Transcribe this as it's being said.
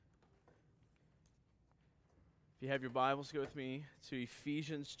If you have your Bibles, go with me to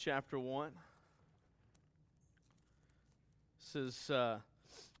Ephesians chapter 1. This is the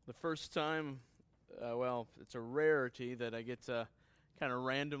first time, it's a rarity that I get to kind of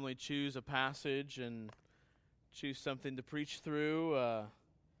randomly choose a passage and choose something to preach through.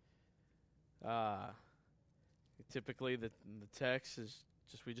 Typically, the text is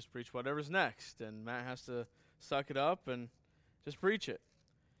we just preach whatever's next, and Matt has to suck it up and just preach it,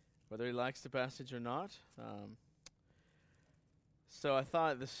 whether he likes the passage or not. So I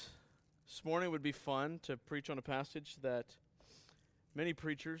thought this morning would be fun to preach on a passage that many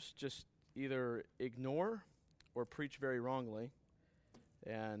preachers just either ignore or preach very wrongly.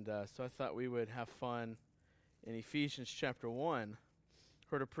 And so I thought we would have fun in Ephesians chapter 1.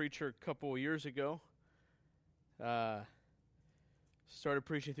 Heard a preacher a couple of years ago. Started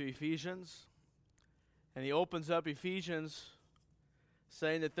preaching through Ephesians. And he opens up Ephesians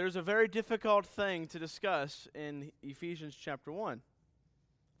saying that there's a very difficult thing to discuss in Ephesians chapter 1.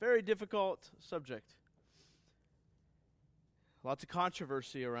 Very difficult subject. Lots of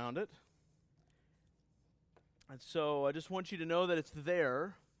controversy around it. And so I just want you to know that it's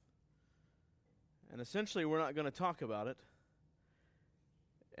there. And essentially we're not going to talk about it.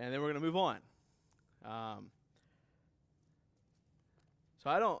 And then we're going to move on. So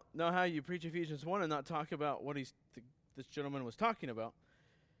I don't know how you preach Ephesians 1 and not talk about what this gentleman was talking about.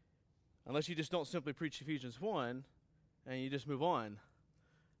 Unless you just don't simply preach Ephesians 1 and you just move on.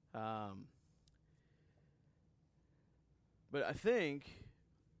 But I think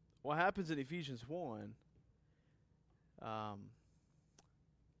what happens in Ephesians 1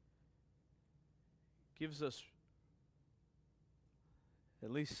 gives us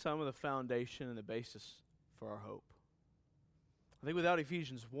at least some of the foundation and the basis for our hope. I think without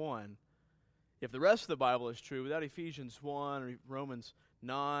Ephesians 1, if the rest of the Bible is true, without Ephesians 1 or Romans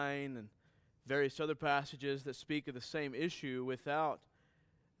 9 and various other passages that speak of the same issue, without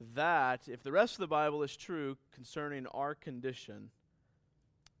that, if the rest of the Bible is true concerning our condition,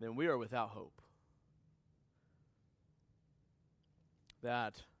 then we are without hope.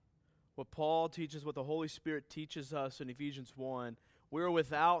 That what Paul teaches, what the Holy Spirit teaches us in Ephesians 1, we're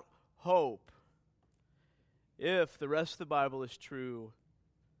without hope if the rest of the Bible is true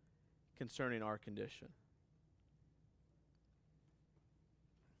concerning our condition.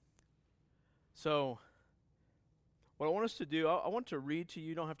 So, what I want us to do, I want to read to you.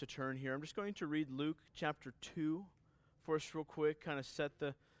 You don't have to turn here. I'm just going to read Luke chapter 2 for us real quick, kind of set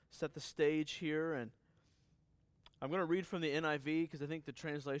the stage here. And I'm going to read from the NIV because I think the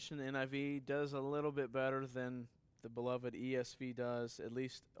translation in the NIV does a little bit better than the beloved ESV does, at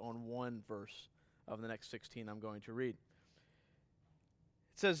least on one verse of the next 16 I'm going to read.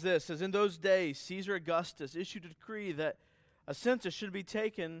 It says this, in those days Caesar Augustus issued a decree that a census should be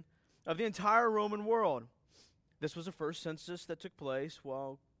taken of the entire Roman world. This was the first census that took place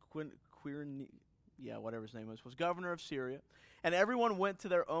while whatever his name was governor of Syria, and everyone went to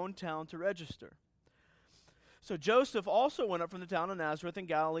their own town to register. So Joseph also went up from the town of Nazareth in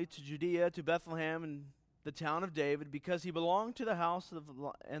Galilee to Judea, to Bethlehem, and the town of David, because he belonged to the house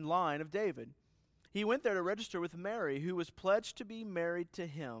and line of David. He went there to register with Mary, who was pledged to be married to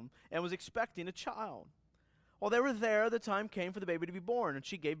him and was expecting a child. While they were there, the time came for the baby to be born, and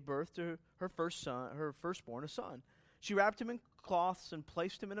she gave birth to her firstborn, a son. She wrapped him in cloths and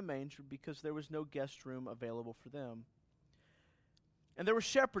placed him in a manger because there was no guest room available for them. And there were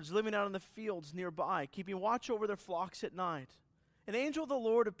shepherds living out in the fields nearby, keeping watch over their flocks at night. An angel of the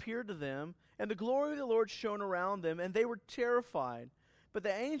Lord appeared to them, and the glory of the Lord shone around them, and they were terrified. But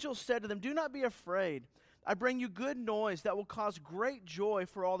the angel said to them, "Do not be afraid. I bring you good news that will cause great joy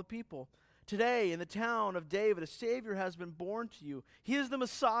for all the people. Today, in the town of David, a Savior has been born to you. He is the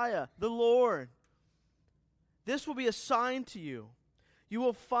Messiah, the Lord. This will be a sign to you. You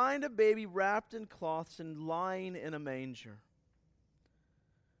will find a baby wrapped in cloths and lying in a manger."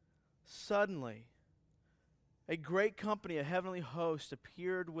 Suddenly, a great company, a heavenly host,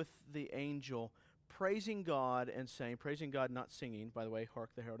 appeared with the angel, praising God and saying, praising God, not singing, by the way,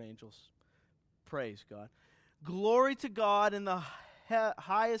 hark the herald angels, praise God. "Glory to God in the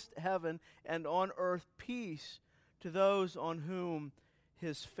highest heaven, and on earth peace to those on whom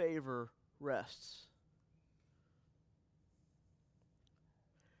his favor rests."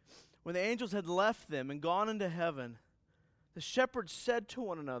 When the angels had left them and gone into heaven, the shepherds said to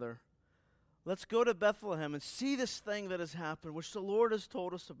one another, "Let's go to Bethlehem and see this thing that has happened, which the Lord has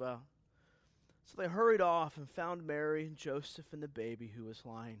told us about." So they hurried off and found Mary and Joseph and the baby who was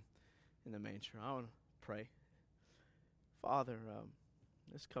lying in the manger. I want to pray. Father,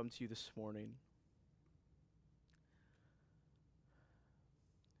 let's come to you this morning.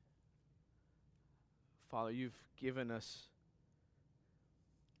 Father, you've given us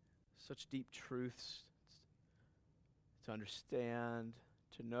such deep truths to understand,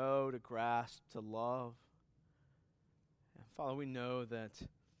 to know, to grasp, to love. And Father, we know that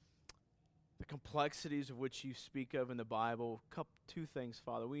the complexities of which you speak of in the Bible, two things,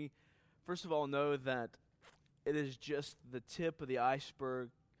 Father. We, first of all, know that it is just the tip of the iceberg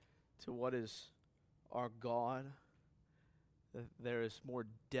to what is our God. That there is more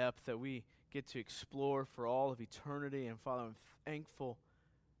depth that we get to explore for all of eternity. And Father, I'm thankful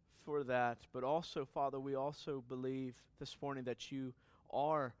for that. But also, Father, we also believe this morning that you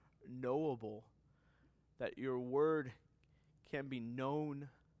are knowable, that your word can be known,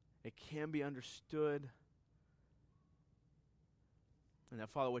 it can be understood. And that,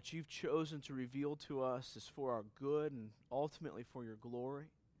 Father, what you've chosen to reveal to us is for our good and ultimately for your glory.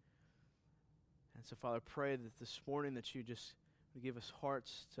 And so, Father, I pray that this morning that you just would give us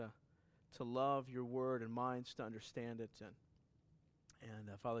hearts to love your word and minds to understand it.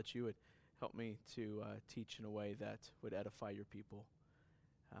 And Father, that you would help me to teach in a way that would edify your people.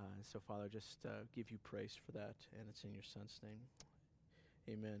 And so, Father, just give you praise for that. And it's in your Son's name.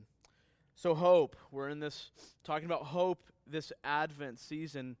 Amen. So hope. We're in this, talking about hope this Advent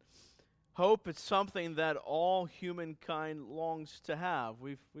season. Hope is something that all humankind longs to have.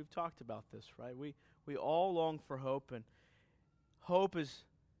 We've talked about this, right? We all long for hope, and hope is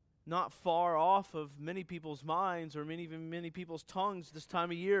not far off of many people's minds or even many people's tongues this time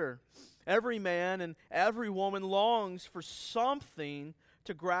of year. Every man and every woman longs for something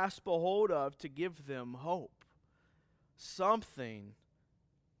to grasp a hold of to give them hope. Something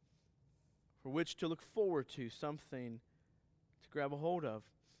for which to look forward to, something to grab a hold of.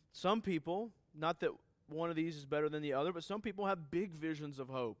 Some people, not that one of these is better than the other, but some people have big visions of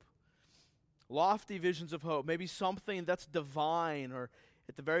hope. Lofty visions of hope. Maybe something that's divine, or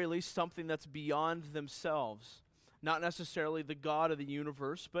at the very least something that's beyond themselves. Not necessarily the God of the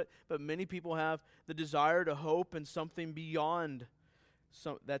universe, but many people have the desire to hope in something beyond.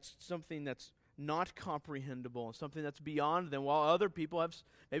 That's something that's not comprehensible, something that's beyond them, while other people have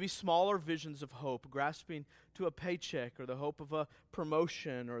maybe smaller visions of hope, grasping to a paycheck, or the hope of a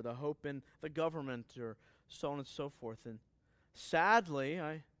promotion, or the hope in the government, or so on and so forth. And sadly,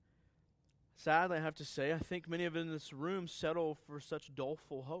 I have to say, I think many of us in this room settle for such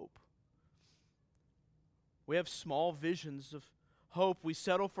doleful hope. We have small visions of hope. We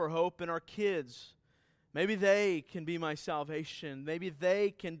settle for hope in our kids. Maybe they can be my salvation. Maybe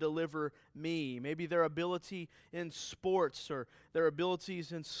they can deliver me. Maybe their ability in sports, or their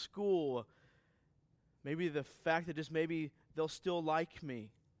abilities in school. Maybe the fact that just maybe they'll still like me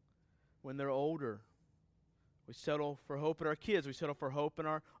when they're older. We settle for hope in our kids. We settle for hope in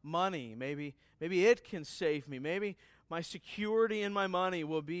our money. Maybe it can save me. Maybe my security in my money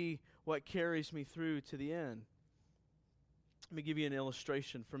will be what carries me through to the end. Let me give you an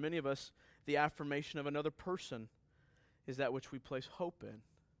illustration. For many of us, the affirmation of another person is that which we place hope in.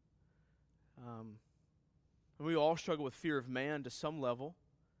 And we all struggle with fear of man to some level.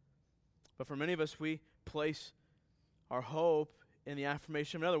 But for many of us, we place our hope in the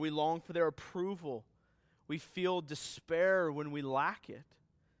affirmation of another. We long for their approval. We feel despair when we lack it.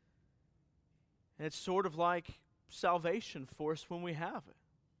 And it's sort of like salvation for us when we have it.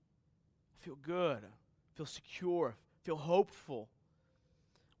 I feel good. I feel secure. I feel hopeful.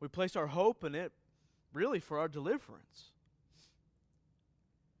 We place our hope in it really for our deliverance.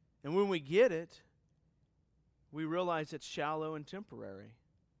 And when we get it, we realize it's shallow and temporary.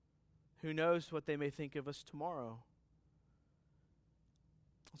 Who knows what they may think of us tomorrow?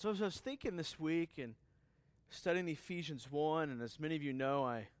 So as I was thinking this week and studying Ephesians 1, and as many of you know,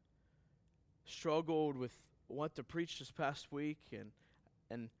 I struggled with what to preach this past week.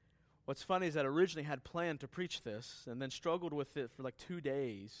 And what's funny is that I originally had planned to preach this and then struggled with it for like 2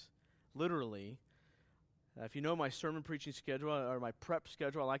 days, literally. If you know my sermon preaching schedule or my prep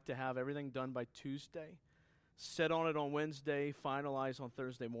schedule, I like to have everything done by Tuesday, set on it on Wednesday, finalize on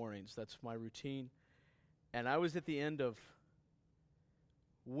Thursday mornings. That's my routine. And I was at the end of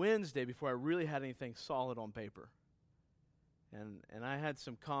Wednesday before I really had anything solid on paper. And I had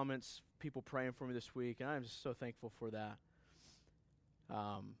some comments, people praying for me this week, and I'm just so thankful for that.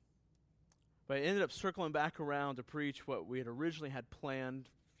 But I ended up circling back around to preach what we had originally had planned,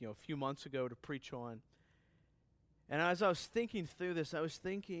 a few months ago to preach on. And as I was thinking through this, I was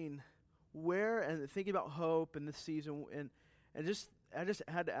thinking and thinking about hope in this season, and I just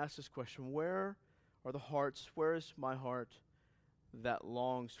had to ask this question: where are the hearts? Where is my heart that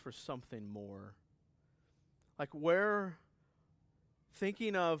longs for something more? Like where,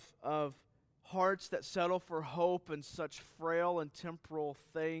 thinking of hearts that settle for hope in such frail and temporal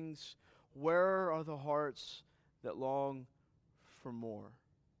things, where are the hearts that long for more?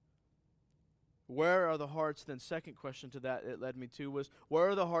 Where are the hearts, then second question to that it led me to was, where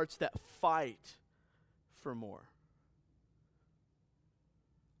are the hearts that fight for more?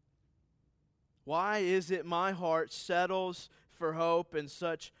 Why is it my heart settles for hope in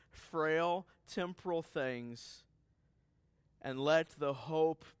such frail temporal things and let the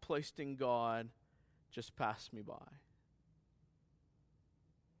hope placed in God just pass me by?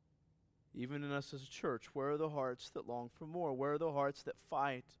 Even in us as a church, where are the hearts that long for more? Where are the hearts that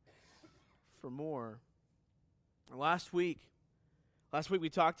fight for more? Last week we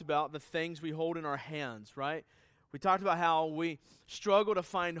talked about the things we hold in our hands, right? We talked about how we struggle to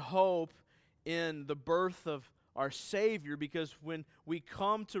find hope in the birth of our Savior, because when we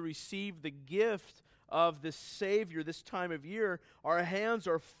come to receive the gift of this Savior this time of year, our hands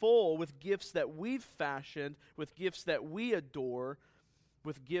are full with gifts that we've fashioned, with gifts that we adore,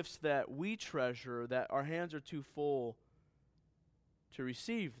 with gifts that we treasure, that our hands are too full to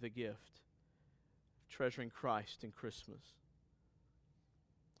receive the gift of treasuring Christ in Christmas.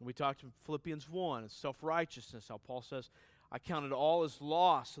 We talked in Philippians 1, self-righteousness, how Paul says, I counted all as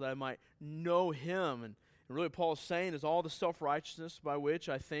loss so that I might know Him. And really what Paul is saying is all the self-righteousness by which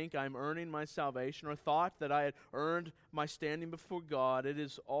I think I'm earning my salvation, or thought that I had earned my standing before God, it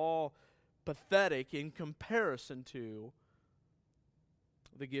is all pathetic in comparison to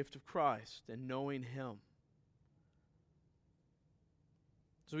the gift of Christ and knowing Him.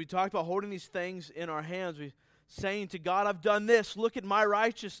 So we talked about holding these things in our hands. We saying to God, I've done this. Look at my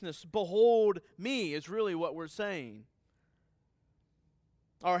righteousness. Behold me is really what we're saying.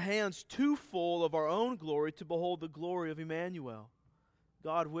 Our hands too full of our own glory to behold the glory of Emmanuel,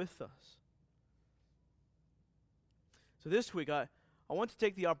 God with us. So this week I want to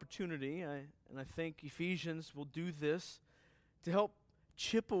take the opportunity, and I think Ephesians will do this, to help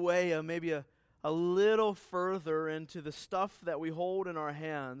chip away maybe a little further into the stuff that we hold in our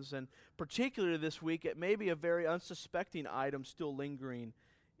hands, and particularly this week, it may be a very unsuspecting item still lingering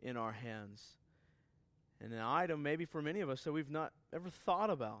in our hands. And an item maybe for many of us that we've not ever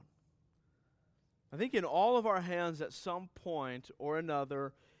thought about. I think in all of our hands at some point or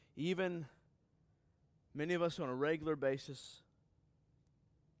another, even many of us on a regular basis,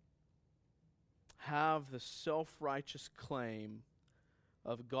 have the self-righteous claim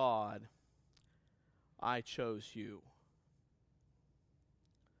of God, I chose you.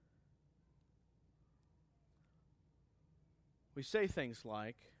 We say things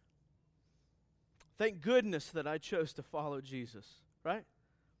like, thank goodness that I chose to follow Jesus, right?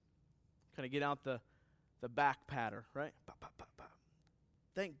 Kind of get out the back patter, right?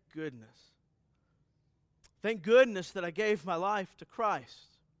 Thank goodness. Thank goodness that I gave my life to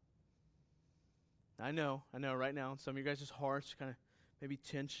Christ. I know right now, some of you guys' hearts kind of maybe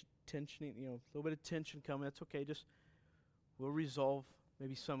tensioning, a little bit of tension coming. That's okay. We'll resolve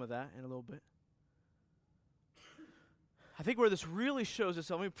maybe some of that in a little bit. I think where this really shows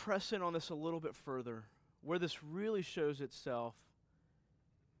itself, let me press in on this a little bit further. Where this really shows itself,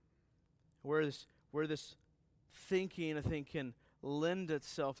 where this thinking, I think, can lend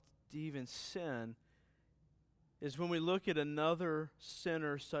itself to even sin, is when we look at another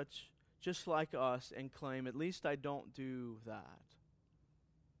sinner just like us and claim, at least I don't do that.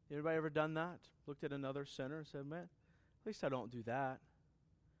 Anybody ever done that? Looked at another sinner and said, man, at least I don't do that.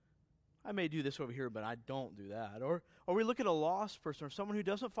 I may do this over here, but I don't do that. Or we look at a lost person or someone who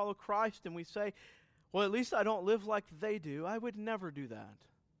doesn't follow Christ and we say, well, at least I don't live like they do. I would never do that.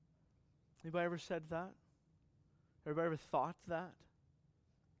 Anybody ever said that? Everybody ever thought that?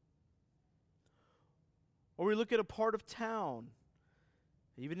 Or we look at a part of town,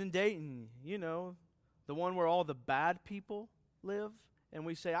 even in Dayton, the one where all the bad people live, and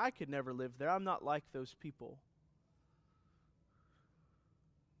we say, I could never live there. I'm not like those people.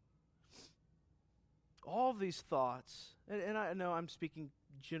 All these thoughts, and I know I'm speaking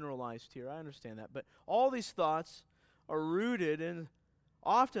generalized here, I understand that, but all these thoughts are rooted in,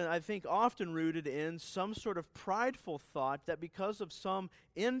 often rooted in some sort of prideful thought that because of some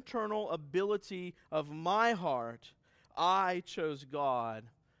internal ability of my heart, I chose God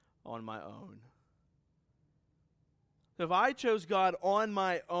on my own. If I chose God on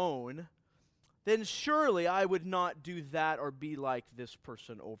my own, then surely I would not do that or be like this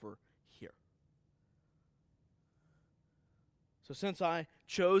person over here. So since I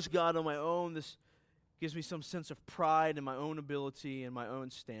chose God on my own, this gives me some sense of pride in my own ability and my own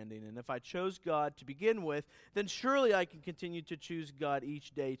standing. And if I chose God to begin with, then surely I can continue to choose God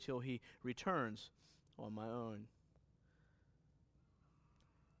each day till He returns on my own.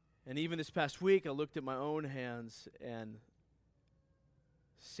 And even this past week, I looked at my own hands and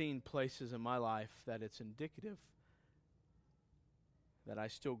seen places in my life that it's indicative that I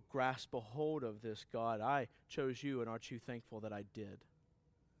still grasp a hold of this. God, I chose you, and aren't you thankful that I did?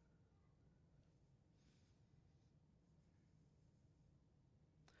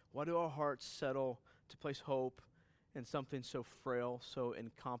 Why do our hearts settle to place hope in something so frail, so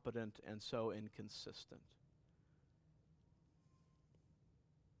incompetent, and so inconsistent?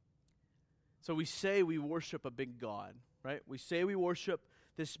 So we say we worship a big God, right? We say we worship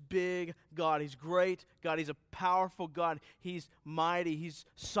this big God. He's great God. He's a powerful God. He's mighty. He's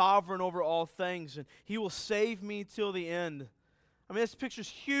sovereign over all things, and He will save me till the end. I mean, this picture's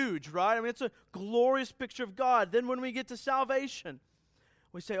huge, right? I mean, it's a glorious picture of God. Then when we get to salvation,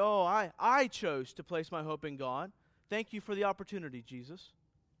 we say, oh, I chose to place my hope in God. Thank you for the opportunity, Jesus.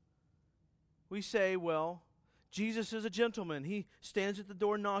 We say, well, Jesus is a gentleman. He stands at the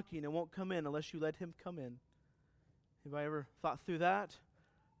door knocking and won't come in unless you let Him come in. Anybody ever thought through that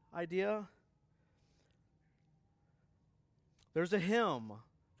idea? There's a hymn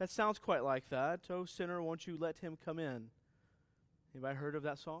that sounds quite like that. Oh, sinner, won't you let Him come in? Anybody heard of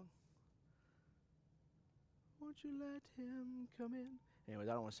that song? Won't you let Him come in? Anyways,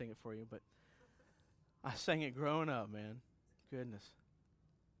 I don't want to sing it for you, but I sang it growing up, man. Goodness.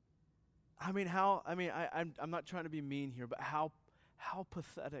 I'm not trying to be mean here, but how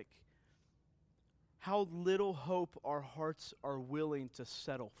pathetic, how little hope our hearts are willing to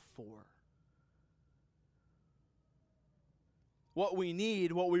settle for. What we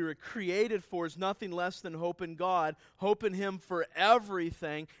need, what we were created for, is nothing less than hope in God, hope in Him for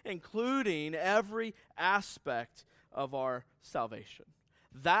everything, including every aspect of our salvation.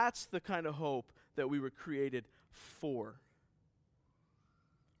 That's the kind of hope that we were created for.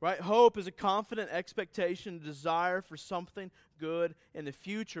 Right? Hope is a confident expectation, a desire for something good in the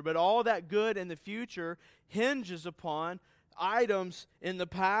future. But all that good in the future hinges upon items in the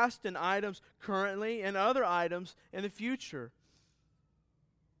past and items currently and other items in the future.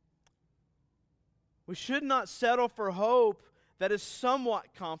 We should not settle for hope that is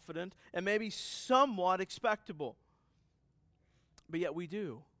somewhat confident and maybe somewhat expectable. But yet we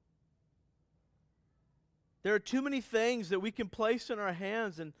do. There are too many things that we can place in our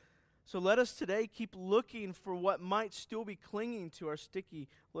hands, and so let us today keep looking for what might still be clinging to our sticky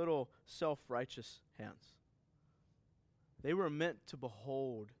little self-righteous hands. They were meant to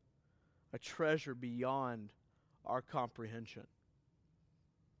behold a treasure beyond our comprehension.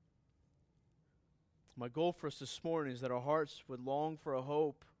 My goal for us this morning is that our hearts would long for a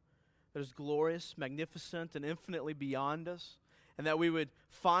hope that is glorious, magnificent, and infinitely beyond us. And that we would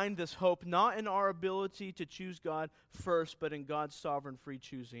find this hope not in our ability to choose God first, but in God's sovereign free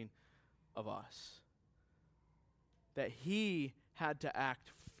choosing of us. That He had to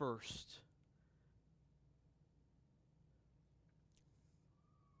act first.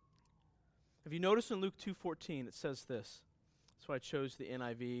 If you notice in Luke 2:14, it says this. That's why I chose the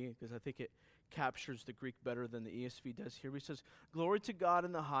NIV, because I think it captures the Greek better than the ESV does here. He says, "Glory to God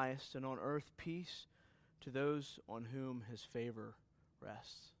in the highest, and on earth peace to those on whom His favor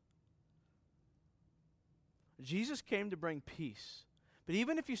rests." Jesus came to bring peace. But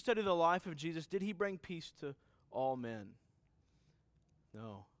even if you study the life of Jesus, did He bring peace to all men?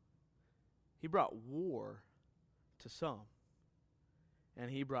 No. He brought war to some. And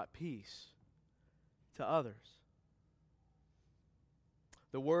He brought peace to others.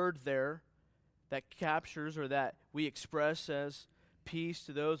 The word there that captures or that we express as peace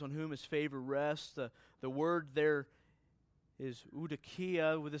to those on whom His favor rests, the word there is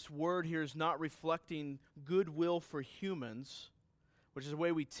eudokia. This word here is not reflecting goodwill for humans, which is the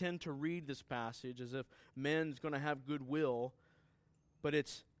way we tend to read this passage, as if men's going to have goodwill, but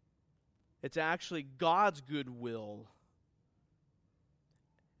it's actually God's goodwill.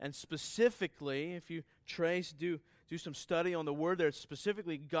 And specifically, if you do some study on the word there, it's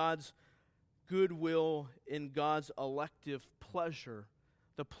specifically God's goodwill in God's elective pleasure,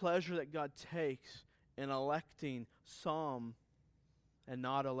 the pleasure that God takes in electing some and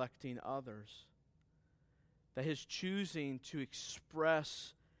not electing others. That His choosing to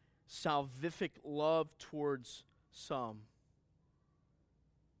express salvific love towards some.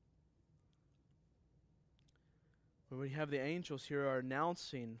 When we have the angels here are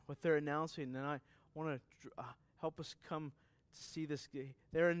announcing what they're announcing, and I want to help us come to see this.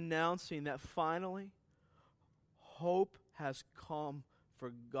 They're announcing that finally hope has come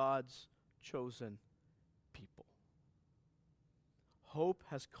for God's chosen people. Hope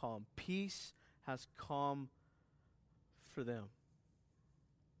has come. Peace has come for them.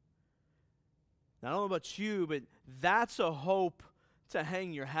 Now, I don't know about you, but that's a hope to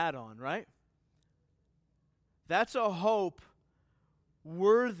hang your hat on, right? That's a hope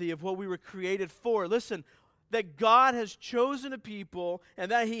worthy of what we were created for. Listen, that God has chosen a people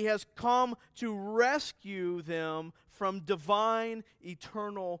and that He has come to rescue them from divine,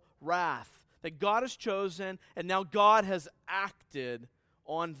 eternal wrath. That God has chosen, and now God has acted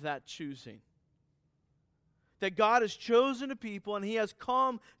on that choosing. That God has chosen a people and He has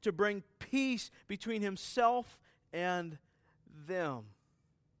come to bring peace between Himself and them.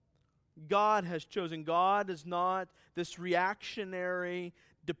 God has chosen. God is not this reactionary,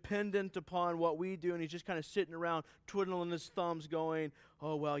 dependent upon what we do, and He's just kind of sitting around twiddling His thumbs going,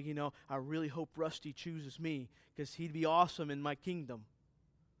 oh, well, I really hope Rusty chooses me because he'd be awesome in my kingdom.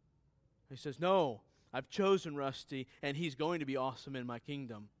 He says, no, I've chosen Rusty, and he's going to be awesome in my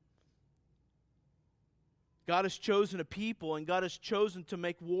kingdom. God has chosen a people, and God has chosen to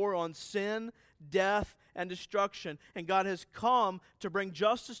make war on sin, death, and destruction. And God has come to bring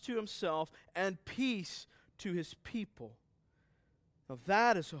justice to Himself and peace to His people. Now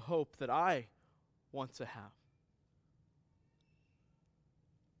that is a hope that I want to have.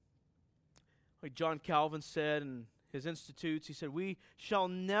 Like John Calvin said in his Institutes, he said, we shall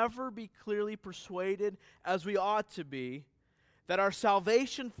never be clearly persuaded, as we ought to be, that our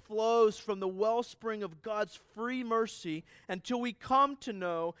salvation flows from the wellspring of God's free mercy until we come to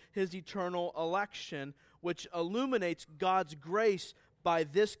know His eternal election, which illuminates God's grace by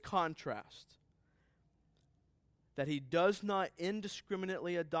this contrast, that He does not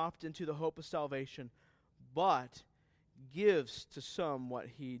indiscriminately adopt into the hope of salvation, but gives to some what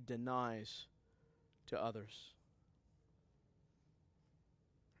He denies to others.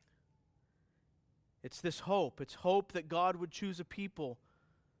 It's this hope. It's hope that God would choose a people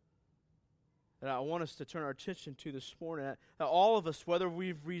that I want us to turn our attention to this morning. That all of us, whether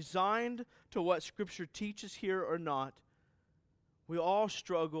we've resigned to what Scripture teaches here or not, we all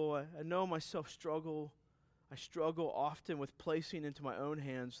struggle. I know myself struggle. I struggle often with placing into my own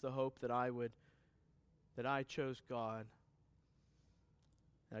hands the hope that I chose God.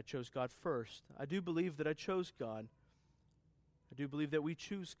 And I chose God first. I do believe that I chose God. I do believe that we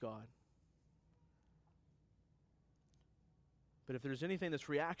choose God. But if there's anything that's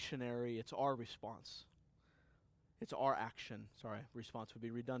reactionary, it's our response. It's our action. Sorry, response would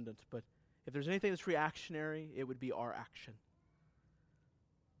be redundant. But if there's anything that's reactionary, it would be our action.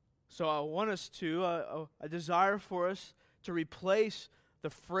 So I want us to, a desire for us to replace the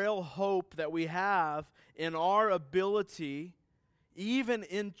frail hope that we have in our ability, even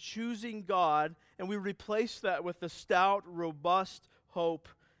in choosing God, and we replace that with the stout, robust hope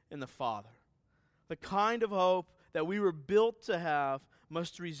in the Father. The kind of hope that we were built to have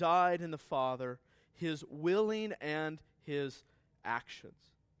must reside in the Father, His willing and His actions.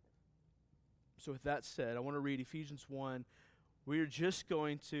 So with that said, I want to read Ephesians 1. We are just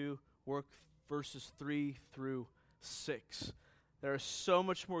going to work verses 3 through 6. There is so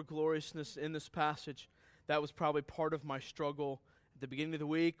much more gloriousness in this passage. That was probably part of my struggle at the beginning of the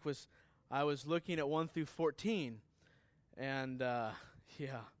week. I was looking at 1 through 14. And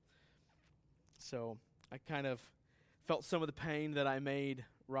so I kind of felt some of the pain that I made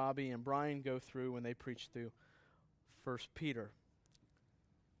Robbie and Brian go through when they preached through 1 Peter.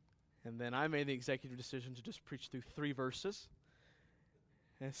 And then I made the executive decision to just preach through 3 verses.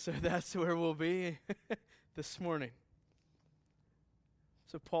 And so that's where we'll be this morning.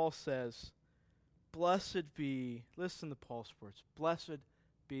 So Paul says, blessed be, listen to Paul's words, blessed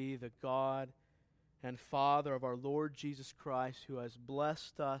be the God and Father of our Lord Jesus Christ, who has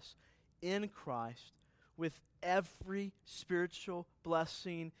blessed us in Christ with every spiritual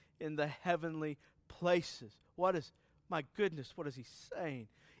blessing in the heavenly places. My goodness, what is he saying?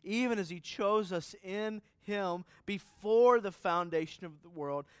 Even as He chose us in Him before the foundation of the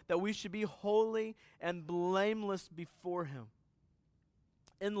world, that we should be holy and blameless before Him.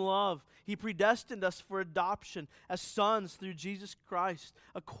 In love, He predestined us for adoption as sons through Jesus Christ,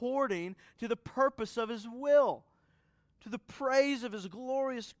 according to the purpose of His will, to the praise of His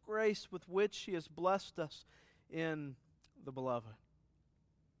glorious grace with which He has blessed us in the Beloved.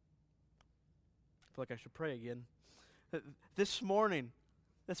 I feel like I should pray again. This morning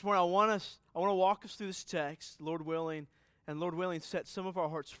I want to walk us through this text, Lord willing, and Lord willing, set some of our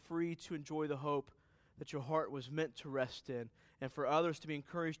hearts free to enjoy the hope that your heart was meant to rest in, and for others to be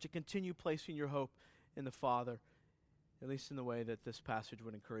encouraged to continue placing your hope in the Father, at least in the way that this passage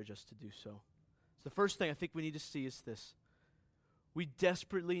would encourage us to do so. So the first thing I think we need to see is this. We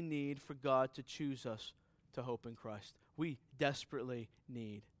desperately need for God to choose us to hope in Christ. We desperately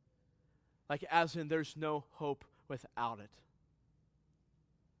need. Like as in there's no hope without it.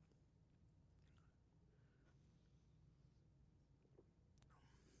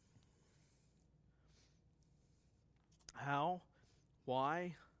 How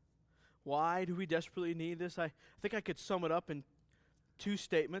Why? Why do we desperately need this? I think I could sum it up in 2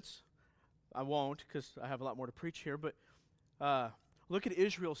 statements. I won't, because I have a lot more to preach here, but look at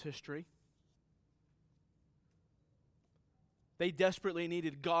Israel's history. They desperately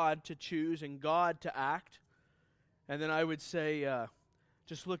needed God to choose and God to act. And then I would say,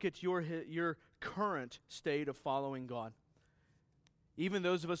 just look at your current state of following God. Even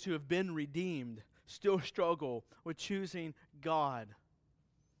those of us who have been redeemed still struggle with choosing God.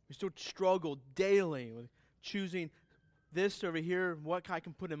 We still struggle daily with choosing this over here, what I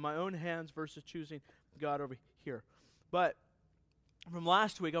can put in my own hands versus choosing God over here. But from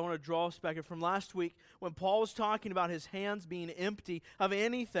last week, I want to draw us back from last week when Paul was talking about his hands being empty of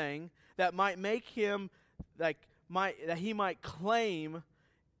anything that might make him, that he might claim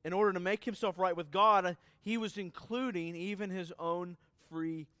in order to make himself right with God. He was including even his own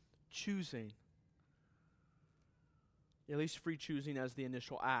free choosing. At least free choosing as the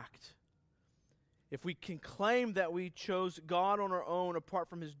initial act. If we can claim that we chose God on our own apart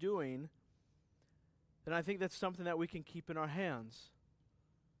from His doing, then I think that's something that we can keep in our hands.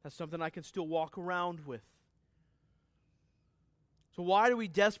 That's something I can still walk around with. So why do we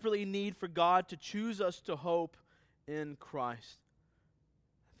desperately need for God to choose us to hope in Christ?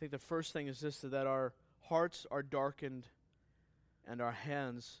 I think the first thing is this, that our hearts are darkened and our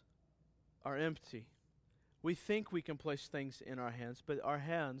hands are empty. We think we can place things in our hands, but our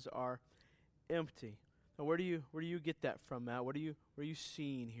hands are empty. Now, where do you get that from, Matt? What are you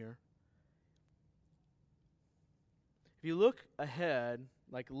seeing here? If you look ahead,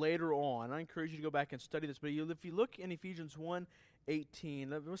 like later on, I encourage you to go back and study this, but if you look in Ephesians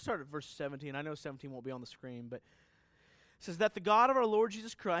 1:18, let's start at verse 17. I know 17 won't be on the screen, but it says that the God of our Lord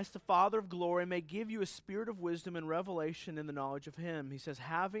Jesus Christ, the Father of glory, may give you a spirit of wisdom and revelation in the knowledge of Him. He says,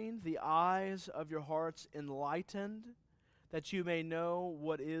 having the eyes of your hearts enlightened, that you may know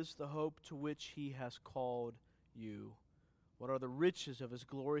what is the hope to which He has called you. What are the riches of His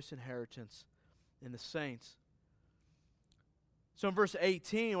glorious inheritance in the saints? So in verse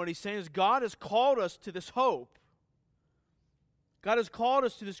 18, what he's saying is God has called us to this hope. God has called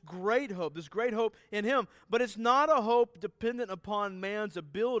us to this great hope in Him. But it's not a hope dependent upon man's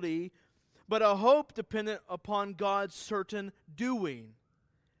ability, but a hope dependent upon God's certain doing.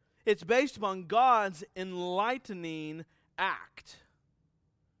 It's based upon God's enlightening act.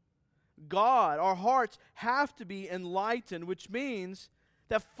 God, our hearts have to be enlightened, which means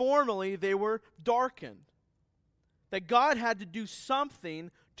that formerly they were darkened. That God had to do something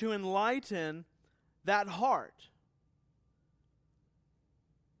to enlighten that heart.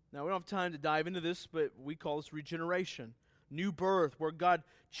 Now, we don't have time to dive into this, but we call this regeneration. New birth, where God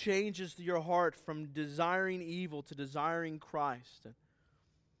changes your heart from desiring evil to desiring Christ.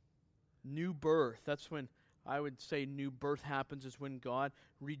 New birth, that's when I would say new birth happens, is when God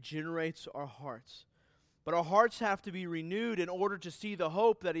regenerates our hearts. But our hearts have to be renewed in order to see the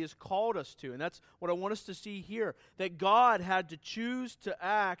hope that He has called us to. And that's what I want us to see here. That God had to choose to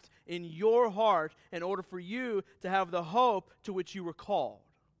act in your heart in order for you to have the hope to which you were called.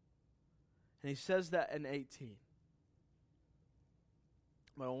 And He says that in 18.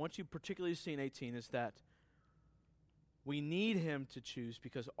 What I want you particularly to see in 18 is that we need Him to choose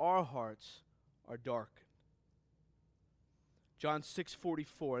because our hearts are darkened. John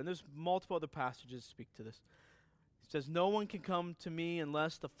 6:44, and there's multiple other passages that speak to this. It says, no one can come to me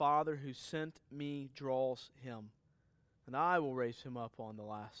unless the Father who sent me draws him, and I will raise him up on the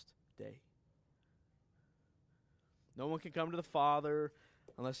last day. No one can come to the Father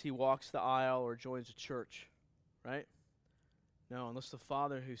unless he walks the aisle or joins a church, right? No, unless the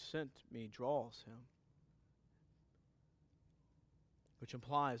Father who sent me draws him, which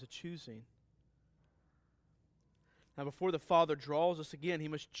implies a choosing. Now, before the Father draws us again, He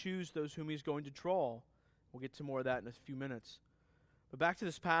must choose those whom He's going to draw. We'll get to more of that in a few minutes. But back to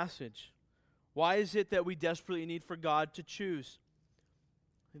this passage. Why is it that we desperately need for God to choose?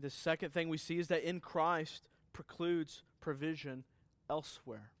 The second thing we see is that in Christ precludes provision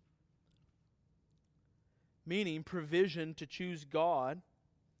elsewhere. Meaning provision to choose God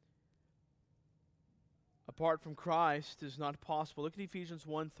apart from Christ is not possible. Look at Ephesians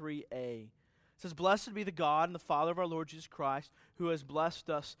 1:3a. It says, blessed be the God and the Father of our Lord Jesus Christ, who has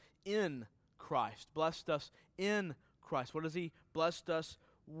blessed us in Christ. Blessed us in Christ. What has He blessed us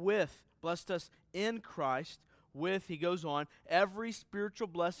with? Blessed us in Christ with, he goes on, every spiritual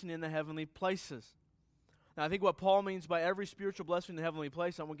blessing in the heavenly places. Now, I think what Paul means by every spiritual blessing in the heavenly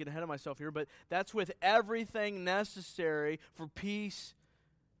place, I won't get ahead of myself here, but that's with everything necessary for peace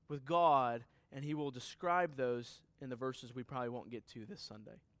with God, and he will describe those in the verses we probably won't get to this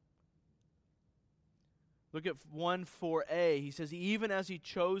Sunday. Look at 1:4a. He says, even as he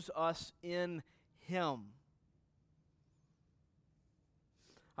chose us in him.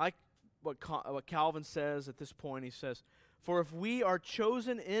 I like what Calvin says at this point. He says, for if we are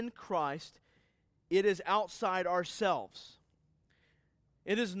chosen in Christ, it is outside ourselves.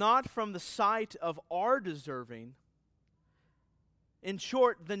 It is not from the sight of our deserving. In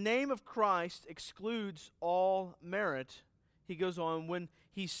short, the name of Christ excludes all merit. He goes on, when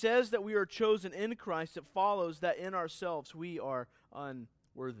he says that we are chosen in Christ, it follows that in ourselves we are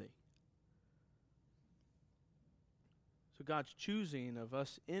unworthy. So God's choosing of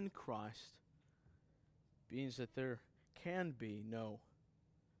us in Christ means that there can be no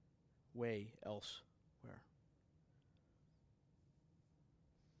way elsewhere.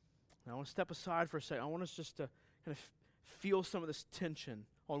 Now I want to step aside for a second. I want us just to kind of feel some of this tension.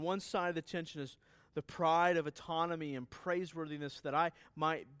 On one side of the tension is the pride of autonomy and praiseworthiness that I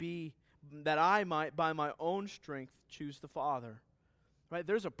might by my own strength choose the Father. Right?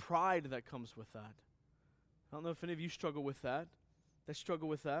 There's a pride that comes with that. I don't know if any of you struggle with that. They struggle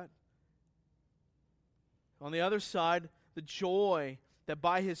with that. On the other side, the joy that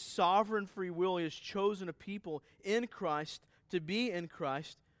by his sovereign free will he has chosen a people in Christ to be in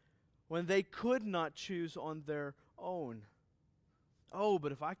Christ when they could not choose on their own. Oh,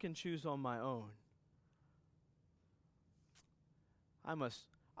 but if I can choose on my own, I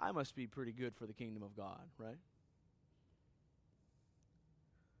must be pretty good for the kingdom of God, right?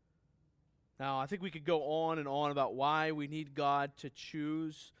 Now, I think we could go on and on about why we need God to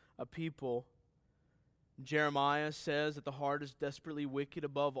choose a people. Jeremiah says that the heart is desperately wicked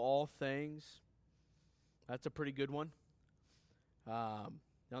above all things. That's a pretty good one. It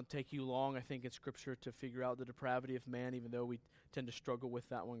don't take you long, I think, in Scripture to figure out the depravity of man, even though we tend to struggle with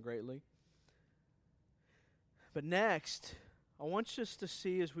that one greatly. But next, I want us to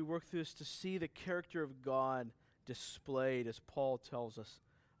see, as we work through this, to see the character of God displayed, as Paul tells us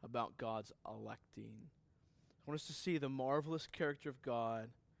about God's electing. I want us to see the marvelous character of God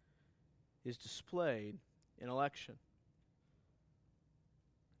is displayed in election.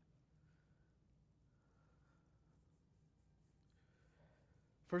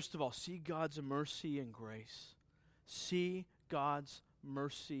 First of all, see God's mercy and grace. See God's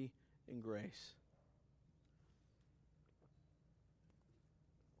mercy and grace.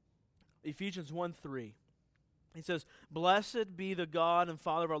 Ephesians 1:3. He says, blessed be the God and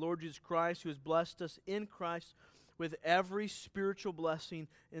Father of our Lord Jesus Christ, who has blessed us in Christ with every spiritual blessing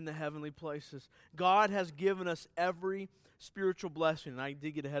in the heavenly places. God has given us every spiritual blessing. And I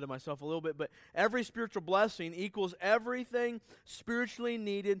did get ahead of myself a little bit, but every spiritual blessing equals everything spiritually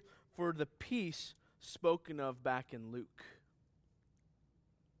needed for the peace spoken of back in Luke.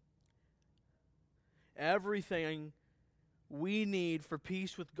 Everything we need for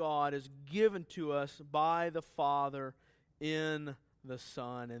peace with God is given to us by the Father in the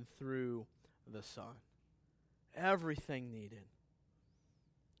Son and through the Son. Everything needed,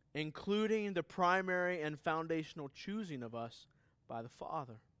 including the primary and foundational choosing of us by the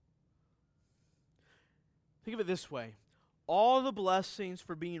Father. Think of it this way. All the blessings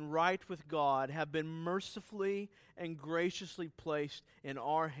for being right with God have been mercifully and graciously placed in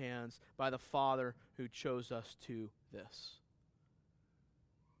our hands by the Father who chose us to this.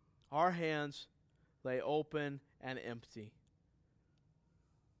 Our hands lay open and empty.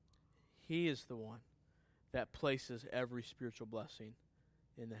 He is the one that places every spiritual blessing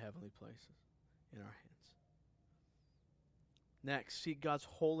in the heavenly places in our hands. Next, seek God's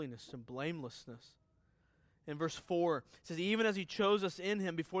holiness and blamelessness. In verse 4, it says, even as he chose us in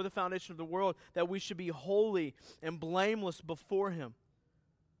him before the foundation of the world, that we should be holy and blameless before him.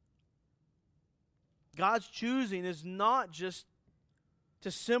 God's choosing is not just to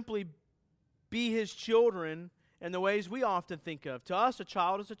simply be his children in the ways we often think of. To us, a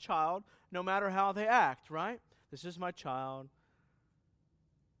child is a child, no matter how they act, right? This is my child.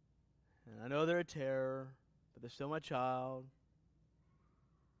 And I know they're a terror, but they're still my child.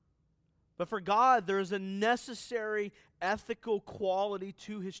 But for God, there is a necessary ethical quality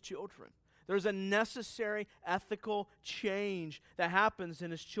to his children. There's a necessary ethical change that happens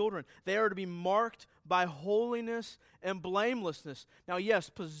in his children. They are to be marked by holiness and blamelessness. Now,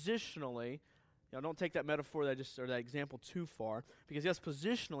 yes, positionally, don't take that metaphor or that example too far, because yes,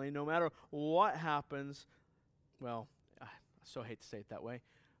 positionally, no matter what happens, well, I so hate to say it that way,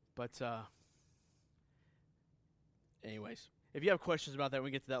 but anyways, if you have questions about that, we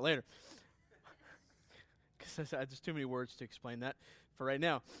can get to that later. Because there's too many words to explain that for right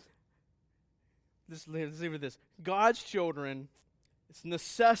now. Let's leave it with this. God's children, it's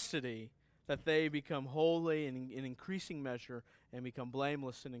necessity that they become holy in increasing measure and become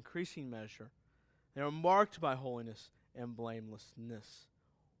blameless in increasing measure. They are marked by holiness and blamelessness.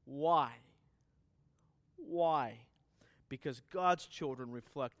 Why? Why? Because God's children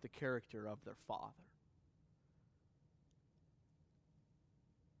reflect the character of their Father.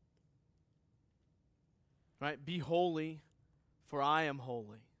 Right? Be holy, for I am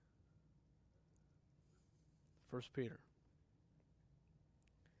holy. 1 Peter.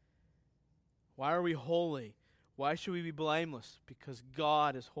 Why are we holy? Why should we be blameless? Because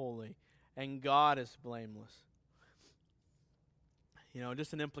God is holy and God is blameless. You know,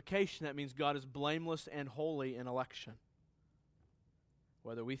 just an implication, that means God is blameless and holy in election,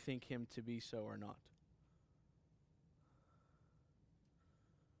 whether we think him to be so or not.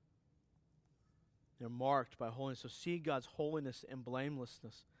 They're marked by holiness. So see God's holiness and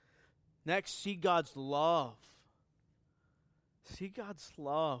blamelessness. Next, see God's love. See God's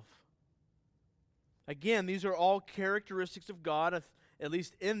love. Again, these are all characteristics of God, at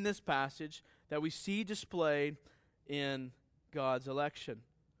least in this passage, that we see displayed in God's election.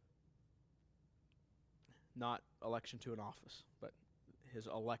 Not election to an office, but his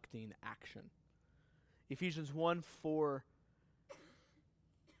electing action. Ephesians 1:4,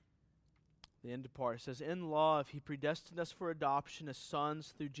 the end part, says, in love he predestined us for adoption as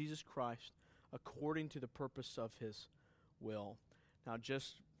sons through Jesus Christ, according to the purpose of his will. Now,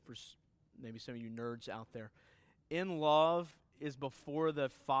 just for maybe some of you nerds out there, in love is before the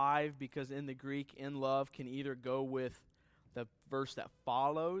 5, because in the Greek, in love can either go with the verse that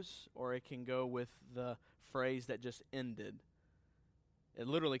follows, or it can go with the phrase that just ended. It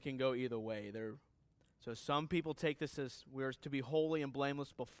literally can go either way. So some people take this as we're to be holy and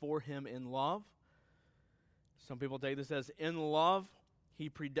blameless before him in love. Some people take this as in love he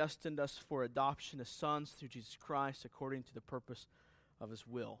predestined us for adoption as sons through Jesus Christ, according to the purpose of his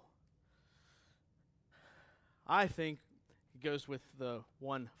will. I think it goes with the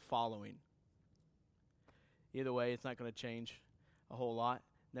one following. Either way, it's not going to change a whole lot.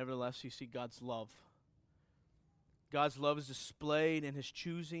 Nevertheless, you see God's love. God's love is displayed in his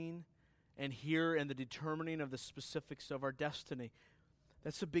choosing and here in the determining of the specifics of our destiny.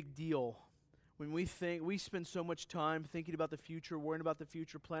 That's a big deal. When we spend so much time thinking about the future, worrying about the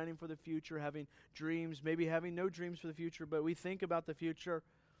future, planning for the future, having dreams, maybe having no dreams for the future, but we think about the future.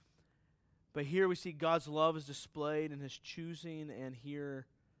 But here we see God's love is displayed in his choosing, and here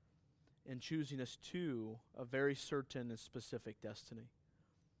in choosing us to a very certain and specific destiny.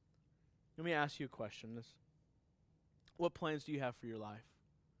 Let me ask you a question. What plans do you have for your life?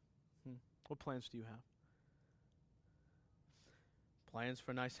 What plans do you have? Plans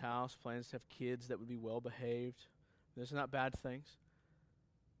for a nice house, plans to have kids that would be well behaved. Those are not bad things.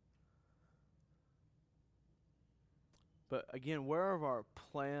 But again, where are our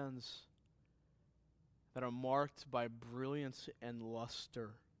plans that are marked by brilliance and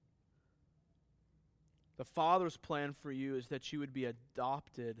luster? The Father's plan for you is that you would be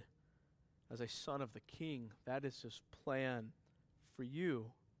adopted as a son of the King. That is his plan for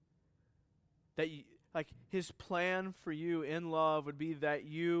you. His plan for you in love would be that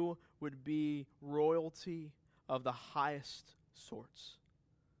you would be royalty of the highest sorts.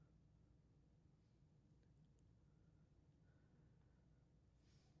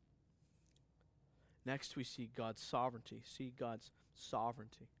 Next, we see God's sovereignty. See God's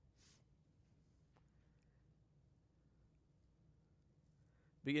sovereignty.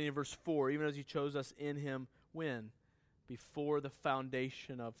 Beginning in verse 4, even as he chose us in him, when? Before the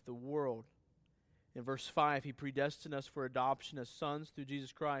foundation of the world. In verse 5, he predestined us for adoption as sons through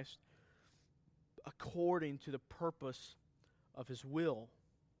Jesus Christ, according to the purpose of his will.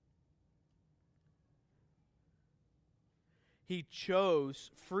 He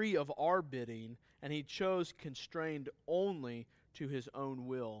chose free of our bidding, and he chose constrained only to his own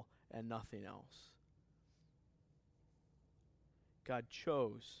will and nothing else. God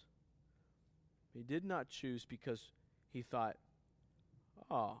chose. He did not choose because he thought,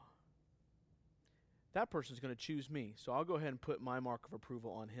 that person's going to choose me, so I'll go ahead and put my mark of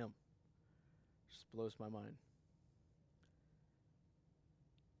approval on him. Just blows my mind.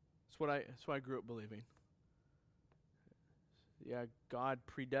 That's what I grew up believing. Yeah, God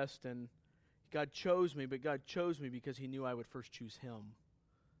predestined. God chose me, but God chose me because he knew I would first choose him.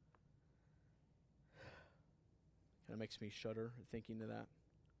 Kind of makes me shudder thinking of that.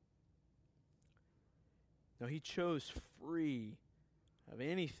 No, he chose free of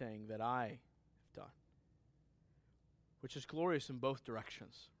anything that I have done, which is glorious in both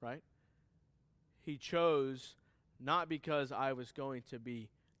directions, right? He chose not because I was going to be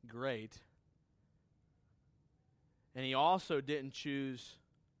great, and he also didn't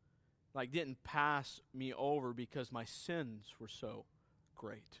pass me over because my sins were so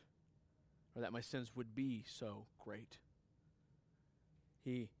great. or that my sins would be so great.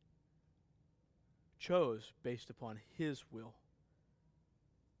 He chose based upon His will.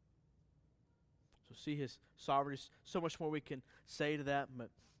 So see His sovereignty. So much more we can say to that, but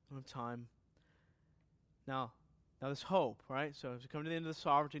we don't have time. Now this hope, right? So as we come to the end of the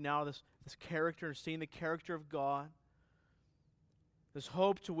sovereignty, now this character, seeing the character of God, this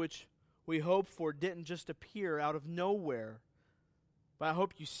hope to which we hope for didn't just appear out of nowhere. But I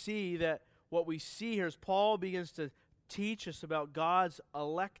hope you see that what we see here as Paul begins to teach us about God's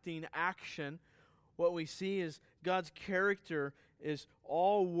electing action. What we see is God's character is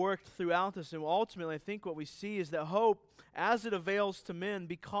all worked throughout this. And ultimately, I think what we see is that hope, as it avails to men,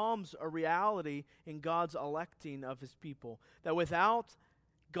 becomes a reality in God's electing of His people. That without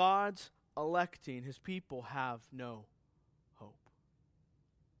God's electing, His people have no hope.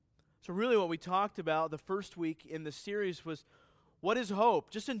 So really what we talked about the first week in the series was, what is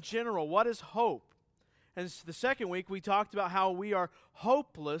hope? Just in general, what is hope? And the second week we talked about how we are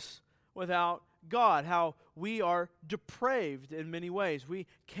hopeless without God, how we are depraved in many ways. We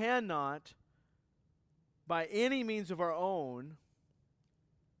cannot, by any means of our own,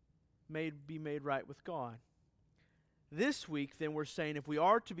 be made right with God. This week, then, we're saying if we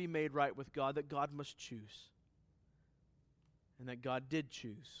are to be made right with God, that God must choose. And that God did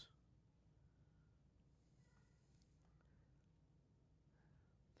choose.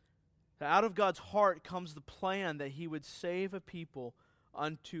 Out of God's heart comes the plan that He would save a people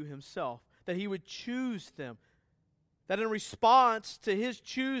unto Himself, that He would choose them, that in response to His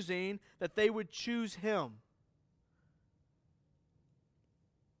choosing, that they would choose Him.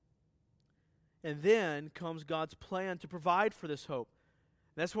 And then comes God's plan to provide for this hope.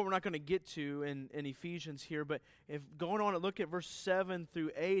 And that's what we're not going to get to in Ephesians here, but if going on and look at verse 7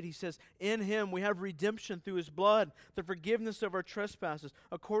 through 8, he says, in Him we have redemption through His blood, the forgiveness of our trespasses,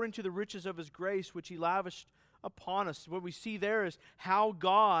 according to the riches of His grace, which He lavished upon us. What we see there is how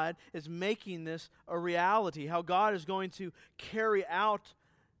God is making this a reality, how God is going to carry out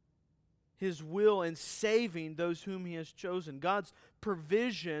His will in saving those whom He has chosen. God's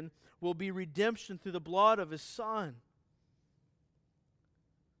provision will be redemption through the blood of His Son.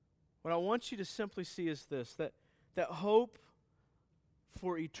 What I want you to simply see is this, that hope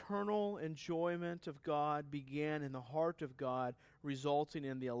for eternal enjoyment of God began in the heart of God, resulting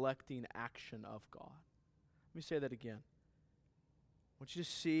in the electing action of God. Let me say that again. I want you to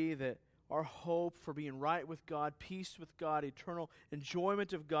see that our hope for being right with God, peace with God, eternal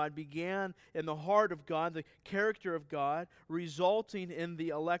enjoyment of God began in the heart of God, the character of God, resulting in the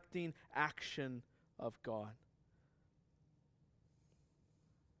electing action of God.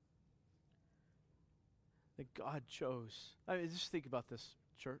 That God chose. I mean, just think about this,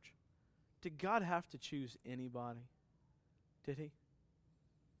 church. Did God have to choose anybody? Did He?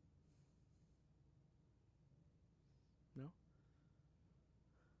 No?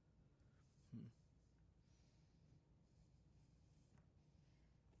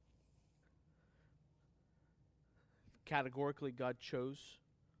 Categorically, God chose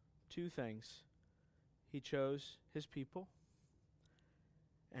two things. He chose His people,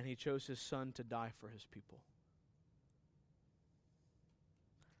 and He chose His Son to die for His people.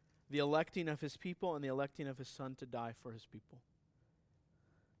 The electing of His people and the electing of His Son to die for His people.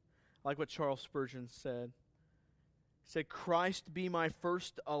 I like what Charles Spurgeon said. He said, Christ be my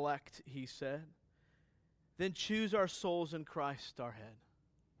first elect, he said. Then choose our souls in Christ our head.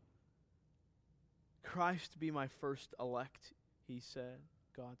 Christ be my first elect, he said,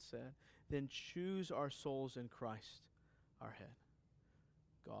 God said. Then choose our souls in Christ our head.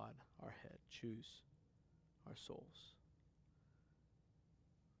 God our head. Choose our souls.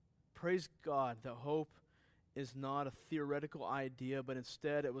 Praise God that hope is not a theoretical idea, but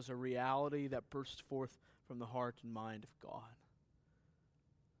instead it was a reality that burst forth from the heart and mind of God.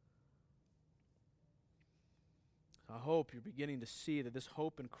 I hope you're beginning to see that this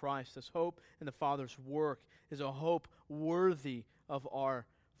hope in Christ, this hope in the Father's work, is a hope worthy of our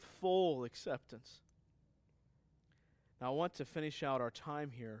full acceptance. Now I want to finish out our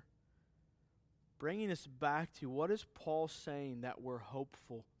time here, bringing us back to what is Paul saying that we're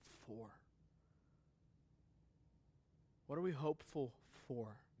hopeful for? What are we hopeful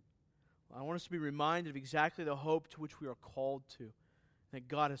for? Well, I want us to be reminded of exactly the hope to which we are called to, that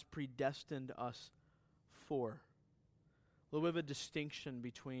God has predestined us for. A little bit of a distinction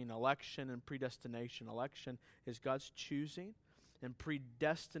between election and predestination. Election is God's choosing, and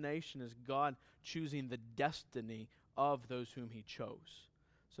predestination is God choosing the destiny of those whom He chose.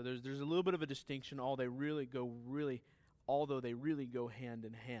 So there's a little bit of a distinction, although they really go hand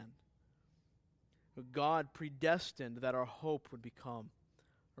in hand. But God predestined that our hope would become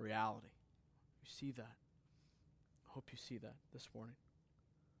a reality. You see that. I hope you see that this morning.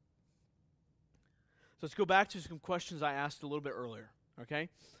 So let's go back to some questions I asked a little bit earlier, okay?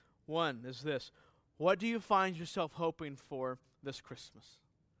 One is this. What do you find yourself hoping for this Christmas?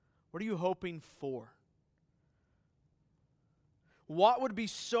 What are you hoping for? What would be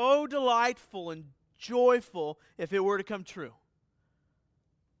so delightful and joyful if it were to come true?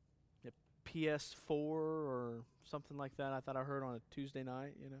 A PS4 or something like that I thought I heard on a Tuesday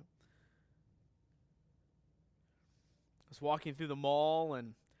night, I was walking through the mall,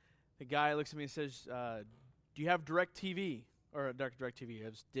 and the guy looks at me and says, do you have DirecTV? Or DirecTV, it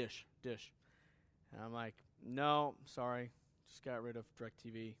was Dish. And I'm like, no, sorry, just got rid of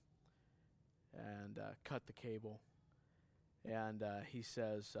DirecTV and cut the cable. And he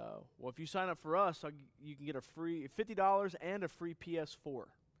says, well, if you sign up for us, you can get a free $50 and a free PS4.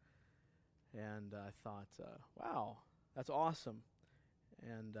 And I thought, wow, that's awesome.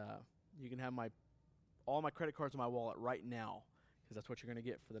 And you can have all my credit cards in my wallet right now, because that's what you're going to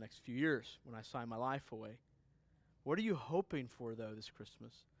get for the next few years when I sign my life away. What are you hoping for, though, this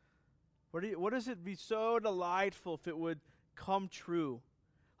Christmas? What does it be so delightful if it would come true?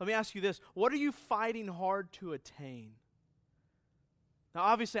 Let me ask you this. What are you fighting hard to attain? Now,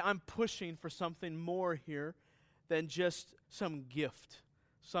 obviously, I'm pushing for something more here than just some gift,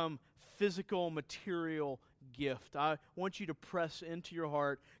 some physical, material gift. I want you to press into your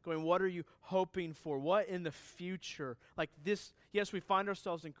heart, going, what are you hoping for? What in the future? Like this, yes, we find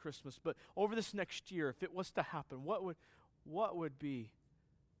ourselves in Christmas, but over this next year, if it was to happen, what would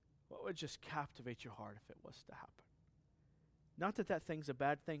just captivate your heart if it was to happen? Not that thing's a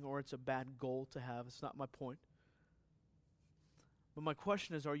bad thing or it's a bad goal to have. It's not my point. But my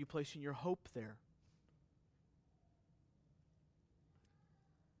question is, are you placing your hope there?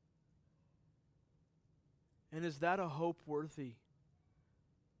 And is that a hope worthy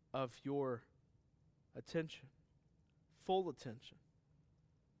of your attention? Full attention?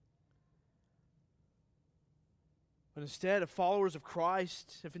 But instead, of followers of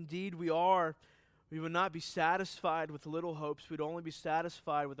Christ, if indeed we are, we would not be satisfied with little hopes. We'd only be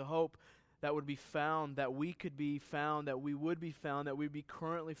satisfied with a hope that would be found, that we could be found, that we would be found, that we'd be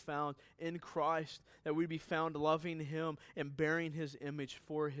currently found in Christ, that we'd be found loving Him and bearing His image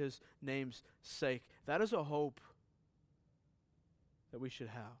for His name's sake. That is a hope that we should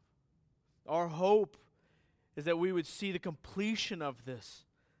have. Our hope is that we would see the completion of this,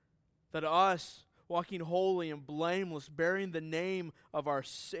 that us, walking holy and blameless, bearing the name of our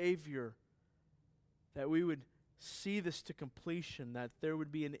Savior, that we would see this to completion, that there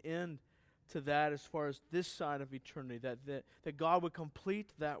would be an end to that as far as this side of eternity, that God would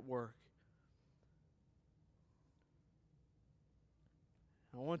complete that work.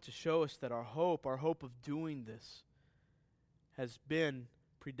 I want to show us that our hope of doing this, has been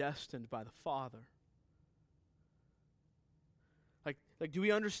predestined by the Father. Like, do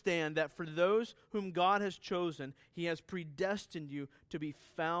we understand that for those whom God has chosen, He has predestined you to be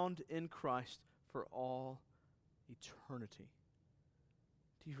found in Christ for all eternity?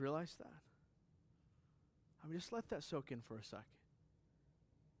 Do you realize that? I mean, just let that soak in for a second.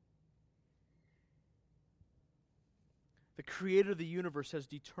 The Creator of the universe has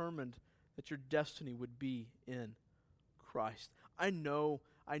determined that your destiny would be in Christ. I know,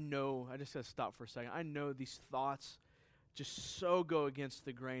 I just got to stop for a second. I know these thoughts just so go against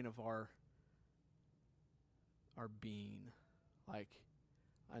the grain of our being. Like,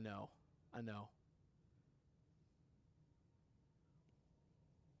 I know.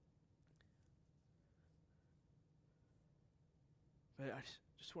 But I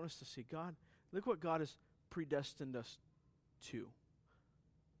just want us to see, God, look what God has predestined us to.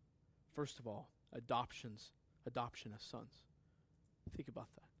 First of all, adoption as sons. Think about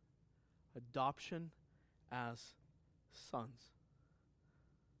that. Adoption as sons.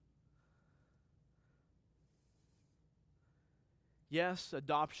 Yes,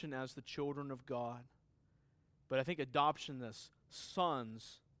 adoption as the children of God. But I think adoption as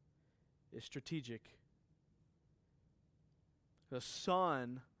sons is strategic. The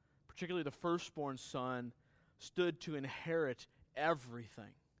son, particularly the firstborn son, stood to inherit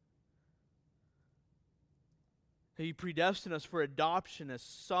everything. He predestined us for adoption as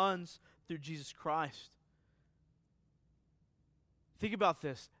sons through Jesus Christ. Think about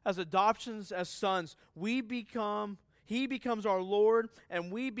this. As adoptions as sons, He becomes our Lord,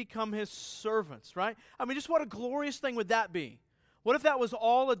 and we become His servants, right? I mean, just what a glorious thing would that be? What if that was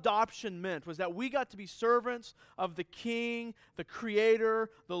all adoption meant, was that we got to be servants of the King, the Creator,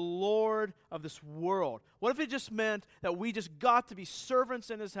 the Lord of this world? What if it just meant that we just got to be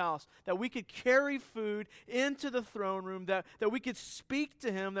servants in His house, that we could carry food into the throne room, that we could speak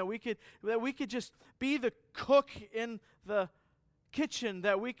to Him, that we could just be the cook in the kitchen,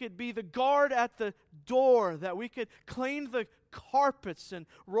 that we could be the guard at the door, that we could clean the carpets and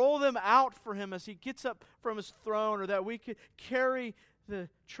roll them out for Him as He gets up from His throne, or that we could carry the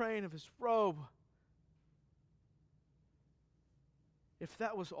train of His robe. If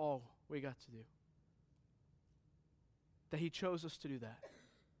that was all we got to do, that He chose us to do that.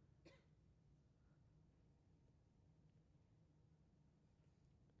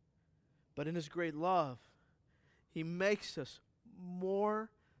 But in His great love, He makes us more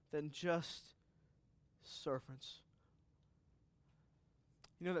than just servants.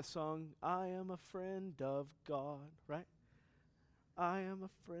 You know that song, I am a friend of God, right? I am a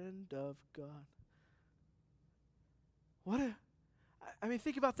friend of God.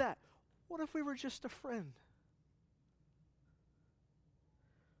 Think about that. What if we were just a friend?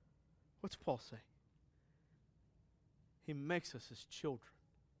 What's Paul say? He makes us His children.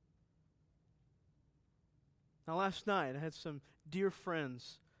 Now, last night, I had some dear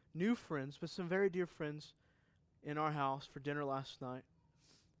friends, new friends, but some very dear friends in our house for dinner last night.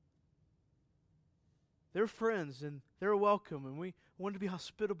 They're friends, and they're welcome, and we wanted to be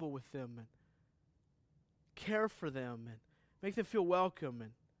hospitable with them and care for them and make them feel welcome.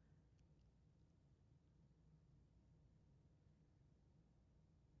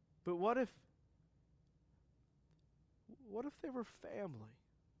 But what if they were family?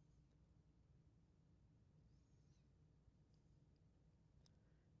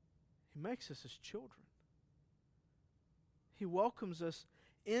 He makes us His children. He welcomes us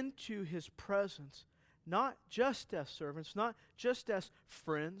into His presence, not just as servants, not just as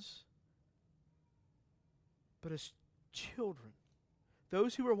friends, but as children.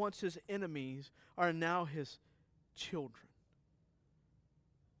 Those who were once His enemies are now His children.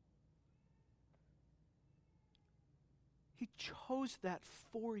 He chose that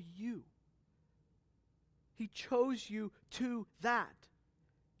for you. He chose you to that.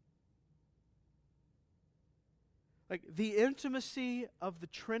 Like the intimacy of the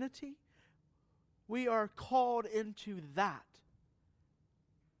Trinity, we are called into that.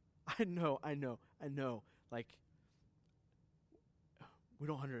 I know. Like, we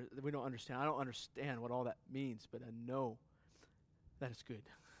don't understand. I don't understand what all that means, but I know that it's good.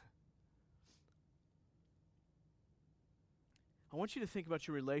 I want you to think about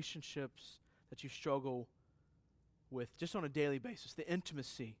your relationships that you struggle with just on a daily basis, the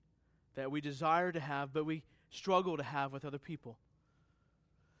intimacy that we desire to have, but we struggle to have with other people.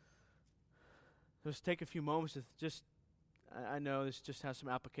 Let's take a few moments to just, I know this just has some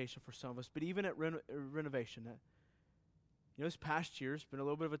application for some of us, but even at renovation, this past year has been a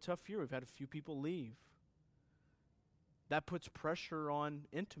little bit of a tough year. We've had a few people leave. That puts pressure on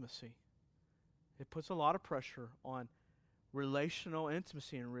intimacy. It puts a lot of pressure on relational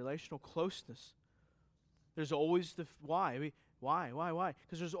intimacy and relational closeness. There's always the why?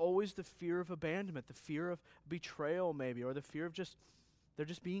 Because there's always the fear of abandonment, the fear of betrayal maybe, or the fear of they're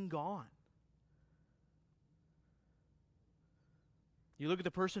just being gone. You look at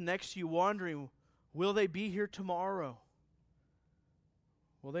the person next to you wondering, will they be here tomorrow?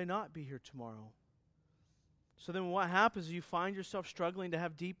 Will they not be here tomorrow? So then what happens is you find yourself struggling to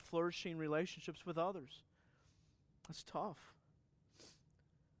have deep, flourishing relationships with others. That's tough.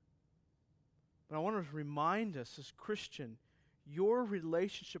 But I want to remind us as Christian, your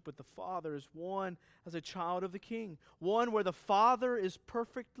relationship with the Father is one as a child of the King. One where the Father is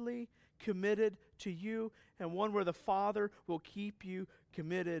perfectly committed to you, and one where the Father will keep you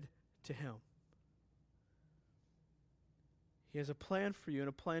committed to Him. He has a plan for you and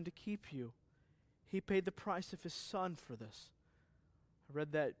a plan to keep you. He paid the price of His Son for this. I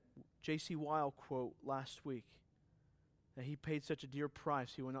read that J.C. Weil quote last week, that He paid such a dear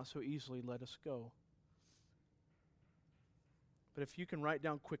price, He will not so easily let us go. But if you can write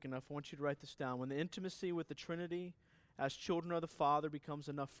down quick enough, I want you to write this down. When the intimacy with the Trinity as children of the Father becomes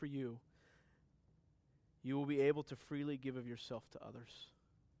enough for you, you will be able to freely give of yourself to others.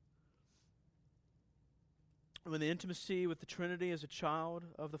 And when the intimacy with the Trinity as a child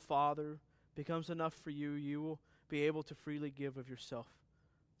of the Father becomes enough for you, you will be able to freely give of yourself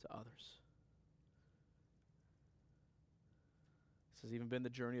to others. This has even been the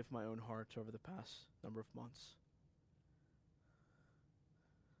journey of my own heart over the past number of months.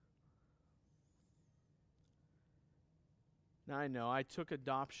 Now I know I took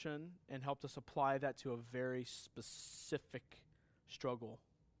adoption and helped us apply that to a very specific struggle.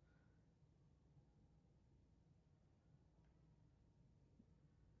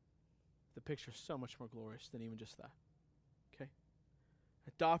 The picture is so much more glorious than even just that. Okay?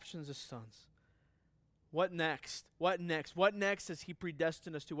 Adoptions as sons. What next? What next? What next has He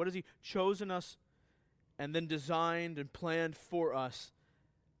predestined us to? What has He chosen us and then designed and planned for us?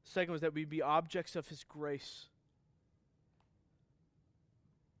 Second was that we be objects of His grace.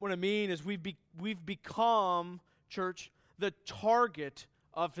 What I mean is we've become, church, the target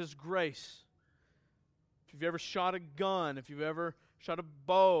of His grace. If you've ever shot a gun, if you've ever shot a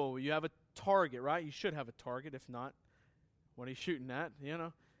bow, you have a target, right? You should have a target. If not, what are you shooting at? You know,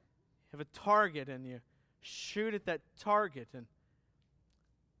 you have a target and you shoot at that target, and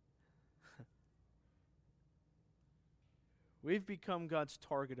we've become God's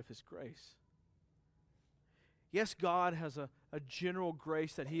target of His grace. Yes, God has a general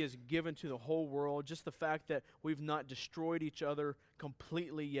grace that He has given to the whole world. Just the fact that we've not destroyed each other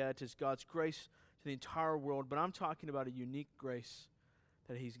completely yet is God's grace to the entire world. But I'm talking about a unique grace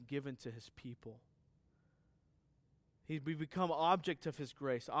that He's given to His people. We become objects of His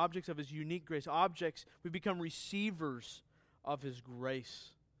grace, objects of His unique grace, we become receivers of His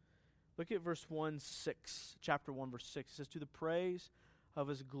grace. Look at verse 1:6, chapter 1, verse 6. It says, to the praise of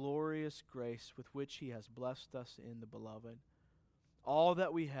His glorious grace with which He has blessed us in the Beloved. All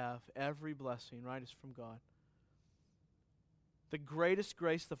that we have, every blessing, right, is from God. The greatest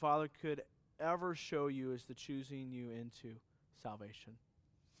grace the Father could ever show you is the choosing you into salvation.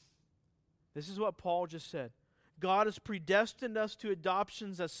 This is what Paul just said. God has predestined us to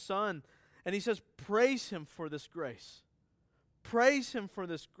adoptions as son. And he says, praise Him for this grace. Praise Him for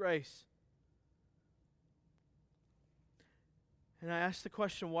this grace. And I ask the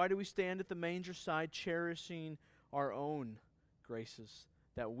question, why do we stand at the manger side cherishing our own graces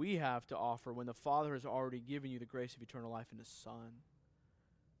that we have to offer when the Father has already given you the grace of eternal life in His Son?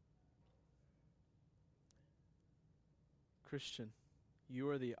 Christian, you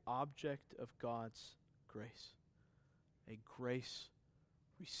are the object of God's grace, a grace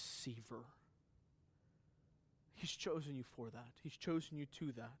receiver. He's chosen you for that. He's chosen you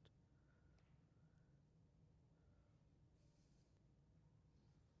to that.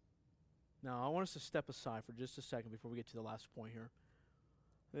 Now, I want us to step aside for just a second before we get to the last point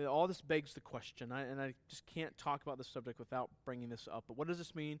here. All this begs the question, and I just can't talk about this subject without bringing this up. But what does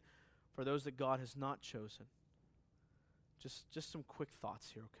this mean for those that God has not chosen? Just some quick thoughts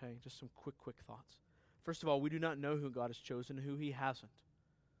here, okay? Just some quick thoughts. First of all, we do not know who God has chosen and who He hasn't.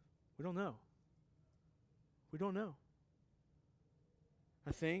 We don't know. We don't know.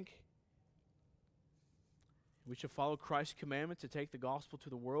 I think we should follow Christ's commandment to take the gospel to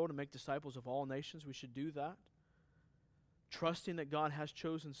the world and make disciples of all nations. We should do that. Trusting that God has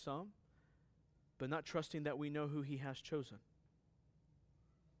chosen some, but not trusting that we know who He has chosen.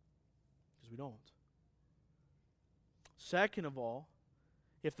 Because we don't. Second of all,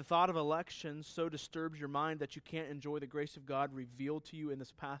 if the thought of election so disturbs your mind that you can't enjoy the grace of God revealed to you in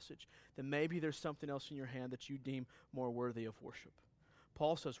this passage, then maybe there's something else in your hand that you deem more worthy of worship.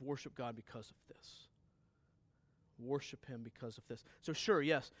 Paul says, worship God because of this. Worship Him because of this. So sure,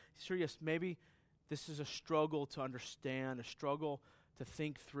 yes, maybe this is a struggle to understand, a struggle to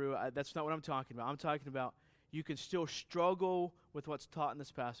think through. That's not what I'm talking about. I'm talking about you can still struggle with what's taught in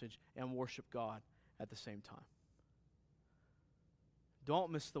this passage and worship God at the same time.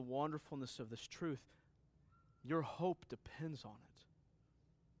 Don't miss the wonderfulness of this truth. Your hope depends on it.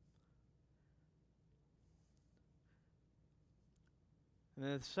 And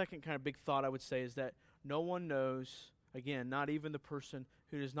then the second kind of big thought I would say is that no one knows, again, not even the person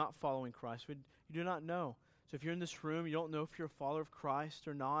who is not following Christ. You do not know. So if you're in this room, you don't know if you're a follower of Christ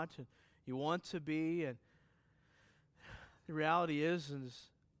or not, and you want to be, and the reality is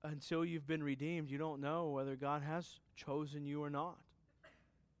until you've been redeemed, you don't know whether God has chosen you or not.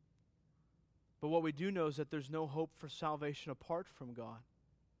 But what we do know is that there's no hope for salvation apart from God.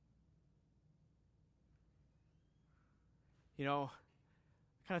 You know,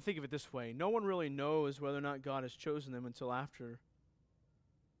 I kind of think of it this way. No one really knows whether or not God has chosen them until after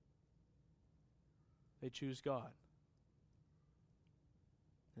they choose God.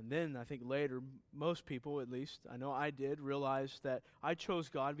 And then I think later, most people at least, I know I did, realize that I chose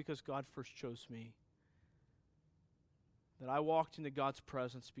God because God first chose me. That I walked into God's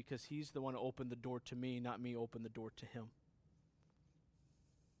presence because He's the one who opened the door to me, not me open the door to Him.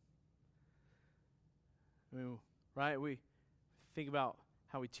 I mean, right? We think about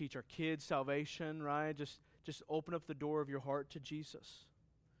how we teach our kids salvation, right? Just open up the door of your heart to Jesus.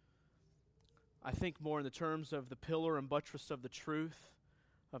 I think more in the terms of the pillar and buttress of the truth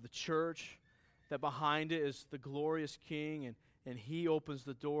of the church, that behind it is the glorious King, and and He opens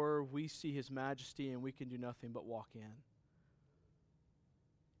the door, we see His majesty, and we can do nothing but walk in.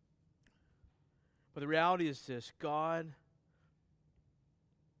 But the reality is this: God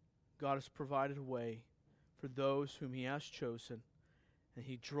has provided a way for those whom He has chosen, and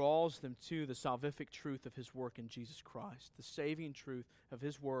He draws them to the salvific truth of His work in Jesus Christ, the saving truth of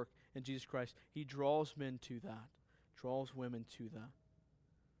His work in Jesus Christ. He draws men to that, draws women to that.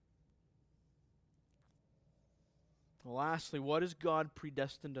 Well, lastly, what has God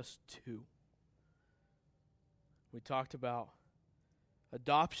predestined us to? We talked about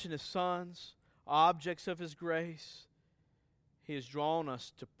adoption as sons, objects of His grace. He has drawn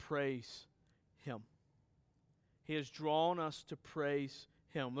us to praise Him. He has drawn us to praise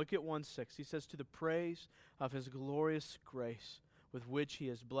Him. Look at 1:6. He says, to the praise of His glorious grace with which He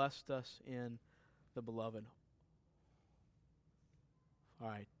has blessed us in the Beloved. All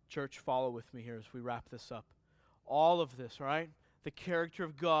right, church, follow with me here as we wrap this up. All of this, right? The character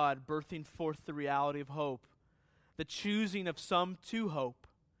of God birthing forth the reality of hope. The choosing of some to hope.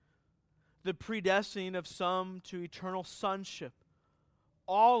 The predestining of some to eternal sonship.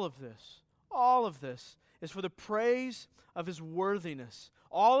 All of this is for the praise of His worthiness.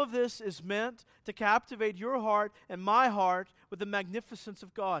 All of this is meant to captivate your heart and my heart with the magnificence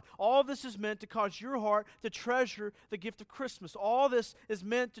of God. All of this is meant to cause your heart to treasure the gift of Christmas. All this is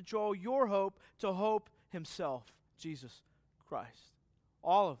meant to draw your hope to hope Himself, Jesus Christ.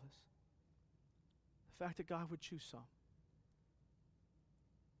 All of this. The fact that God would choose some.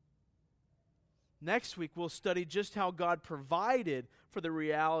 Next week, we'll study just how God provided for the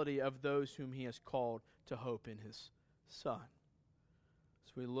reality of those whom He has called to hope in His Son.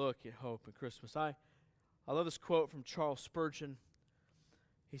 As we look at hope in Christmas, I love this quote from Charles Spurgeon.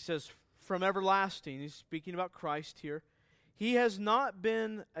 He says, from everlasting, he's speaking about Christ here, He has not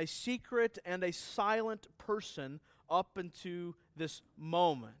been a secret and a silent person up into this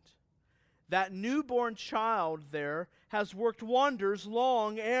moment. That newborn child there has worked wonders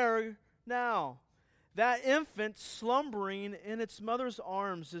long ere now. That infant slumbering in its mother's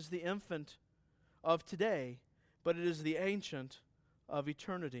arms is the infant of today, but it is the ancient of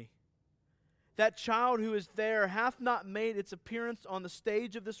eternity. That child who is there hath not made its appearance on the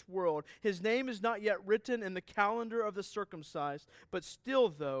stage of this world. His name is not yet written in the calendar of the circumcised, but still,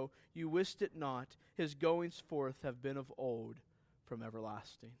 though you wist it not, his goings forth have been of old from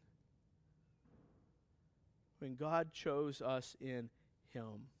everlasting. When God chose us in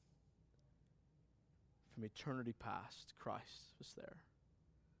Him, from eternity past, Christ was there,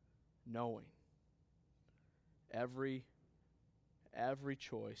 knowing every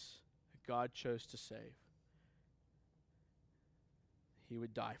choice that God chose to save. He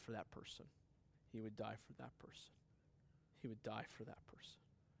would die for that person. He would die for that person. He would die for that person.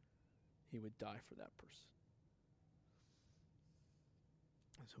 He would die for that person.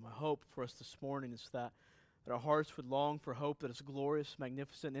 And so my hope for us this morning is that our hearts would long for hope that is glorious,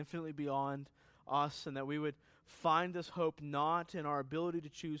 magnificent, infinitely beyond us, and that we would find this hope not in our ability to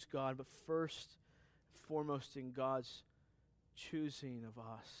choose God, but first and foremost in God's choosing of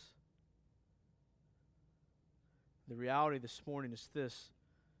us. The reality this morning is this,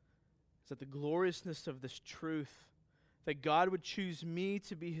 is that the gloriousness of this truth, that God would choose me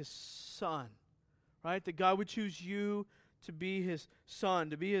to be His son, right? That God would choose you to be His son,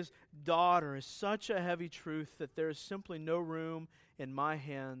 to be His daughter, is such a heavy truth that there is simply no room in my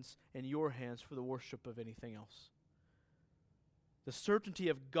hands and your hands for the worship of anything else. The certainty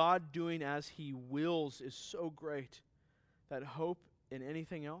of God doing as He wills is so great that hope in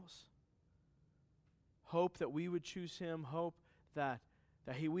anything else, hope that we would choose Him, hope that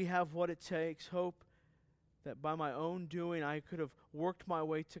we have what it takes, hope that by my own doing I could have worked my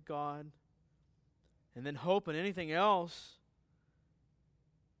way to God, and then hope in anything else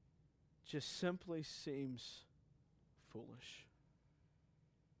just simply seems foolish.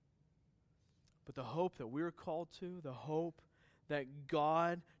 But the hope that we're called to, the hope that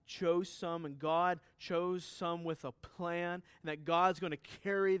God chose some, and God chose some with a plan, and that God's going to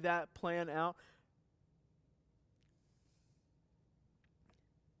carry that plan out,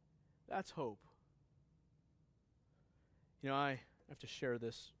 that's hope. You know, I have to share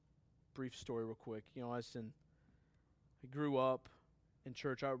this brief story real quick. You know, I grew up in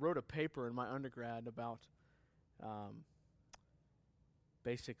church. I wrote a paper in my undergrad about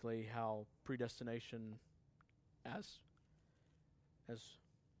basically how predestination, as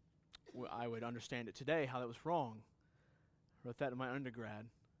I would understand it today, how that was wrong. I wrote that in my undergrad.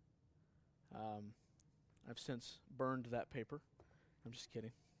 I've since burned that paper. I'm just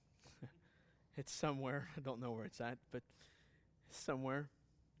kidding. It's somewhere. I don't know where it's at, but it's somewhere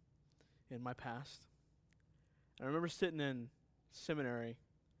in my past. I remember sitting in seminary,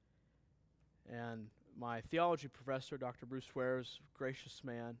 and my theology professor, Dr. Bruce Ware, is a gracious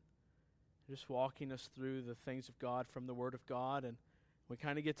man, just walking us through the things of God from the Word of God, and we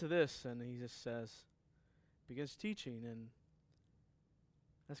kind of get to this, and he just begins teaching, and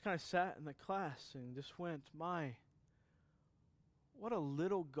I just kind of sat in the class and just went, what a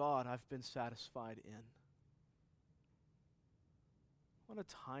little God I've been satisfied in. What a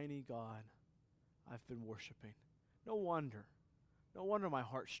tiny God I've been worshiping. No wonder my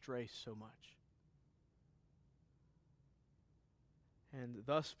heart strays so much. And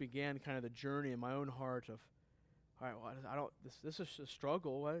thus began kind of the journey in my own heart of, all right, well, this is a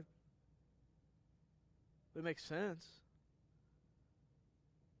struggle. It makes sense.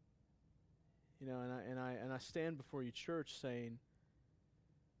 You know, and I stand before you, church, saying,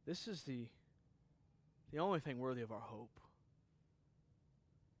 this is the only thing worthy of our hope.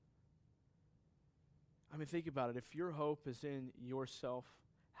 I mean, think about it. If your hope is in yourself,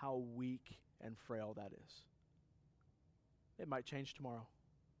 how weak and frail that is. It might change tomorrow.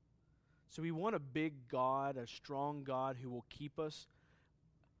 So we want a big God, a strong God who will keep us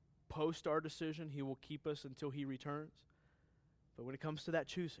post our decision. He will keep us until He returns. But when it comes to that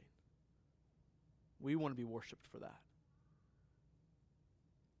choosing, we want to be worshiped for that.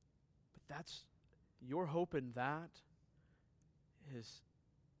 But that's, your hope in that is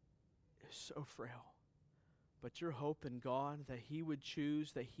so frail. But your hope in God, that He would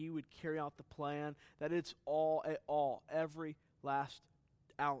choose, that He would carry out the plan, that it's all, every last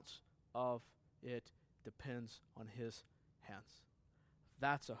ounce of it depends on His hands.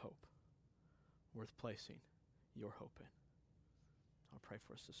 That's a hope worth placing your hope in. I'll pray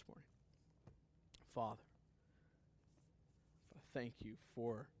for us this morning. Father, I thank you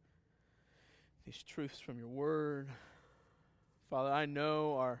for these truths from your word. Father, I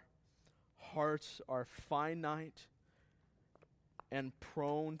know our hearts are finite and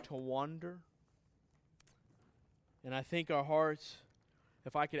prone to wander. And I think our hearts,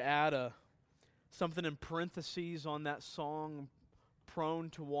 if I could add something in parentheses on that song, prone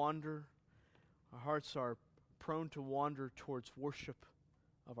to wander, our hearts are prone to wander towards worship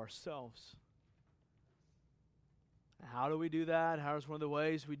of ourselves. How do we do that? How is one of the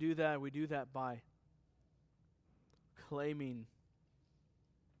ways we do that? We do that by claiming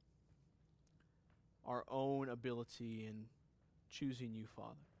our own ability and choosing you,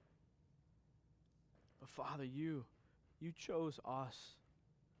 Father. But Father, you chose us.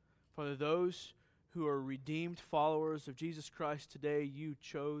 Father, those who are redeemed followers of Jesus Christ today, you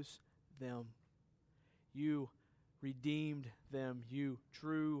chose them. You redeemed them. You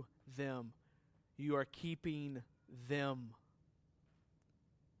drew them. You are keeping them.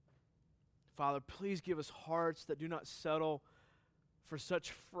 Father, please give us hearts that do not settle for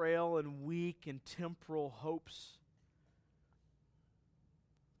such frail and weak and temporal hopes.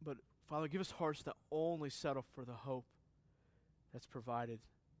 But Father, give us hearts that only settle for the hope that's provided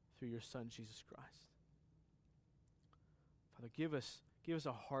through your Son, Jesus Christ. Father, give us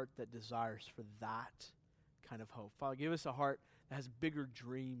a heart that desires for that kind of hope. Father, give us a heart that has bigger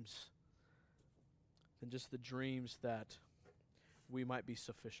dreams than just the dreams that we might be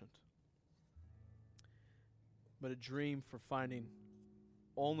sufficient, but a dream for finding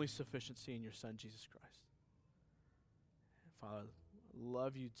only sufficiency in your Son, Jesus Christ. Father, I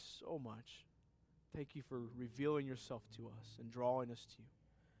love you so much. Thank you for revealing yourself to us and drawing us to you.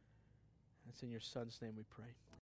 It's in your Son's name we pray.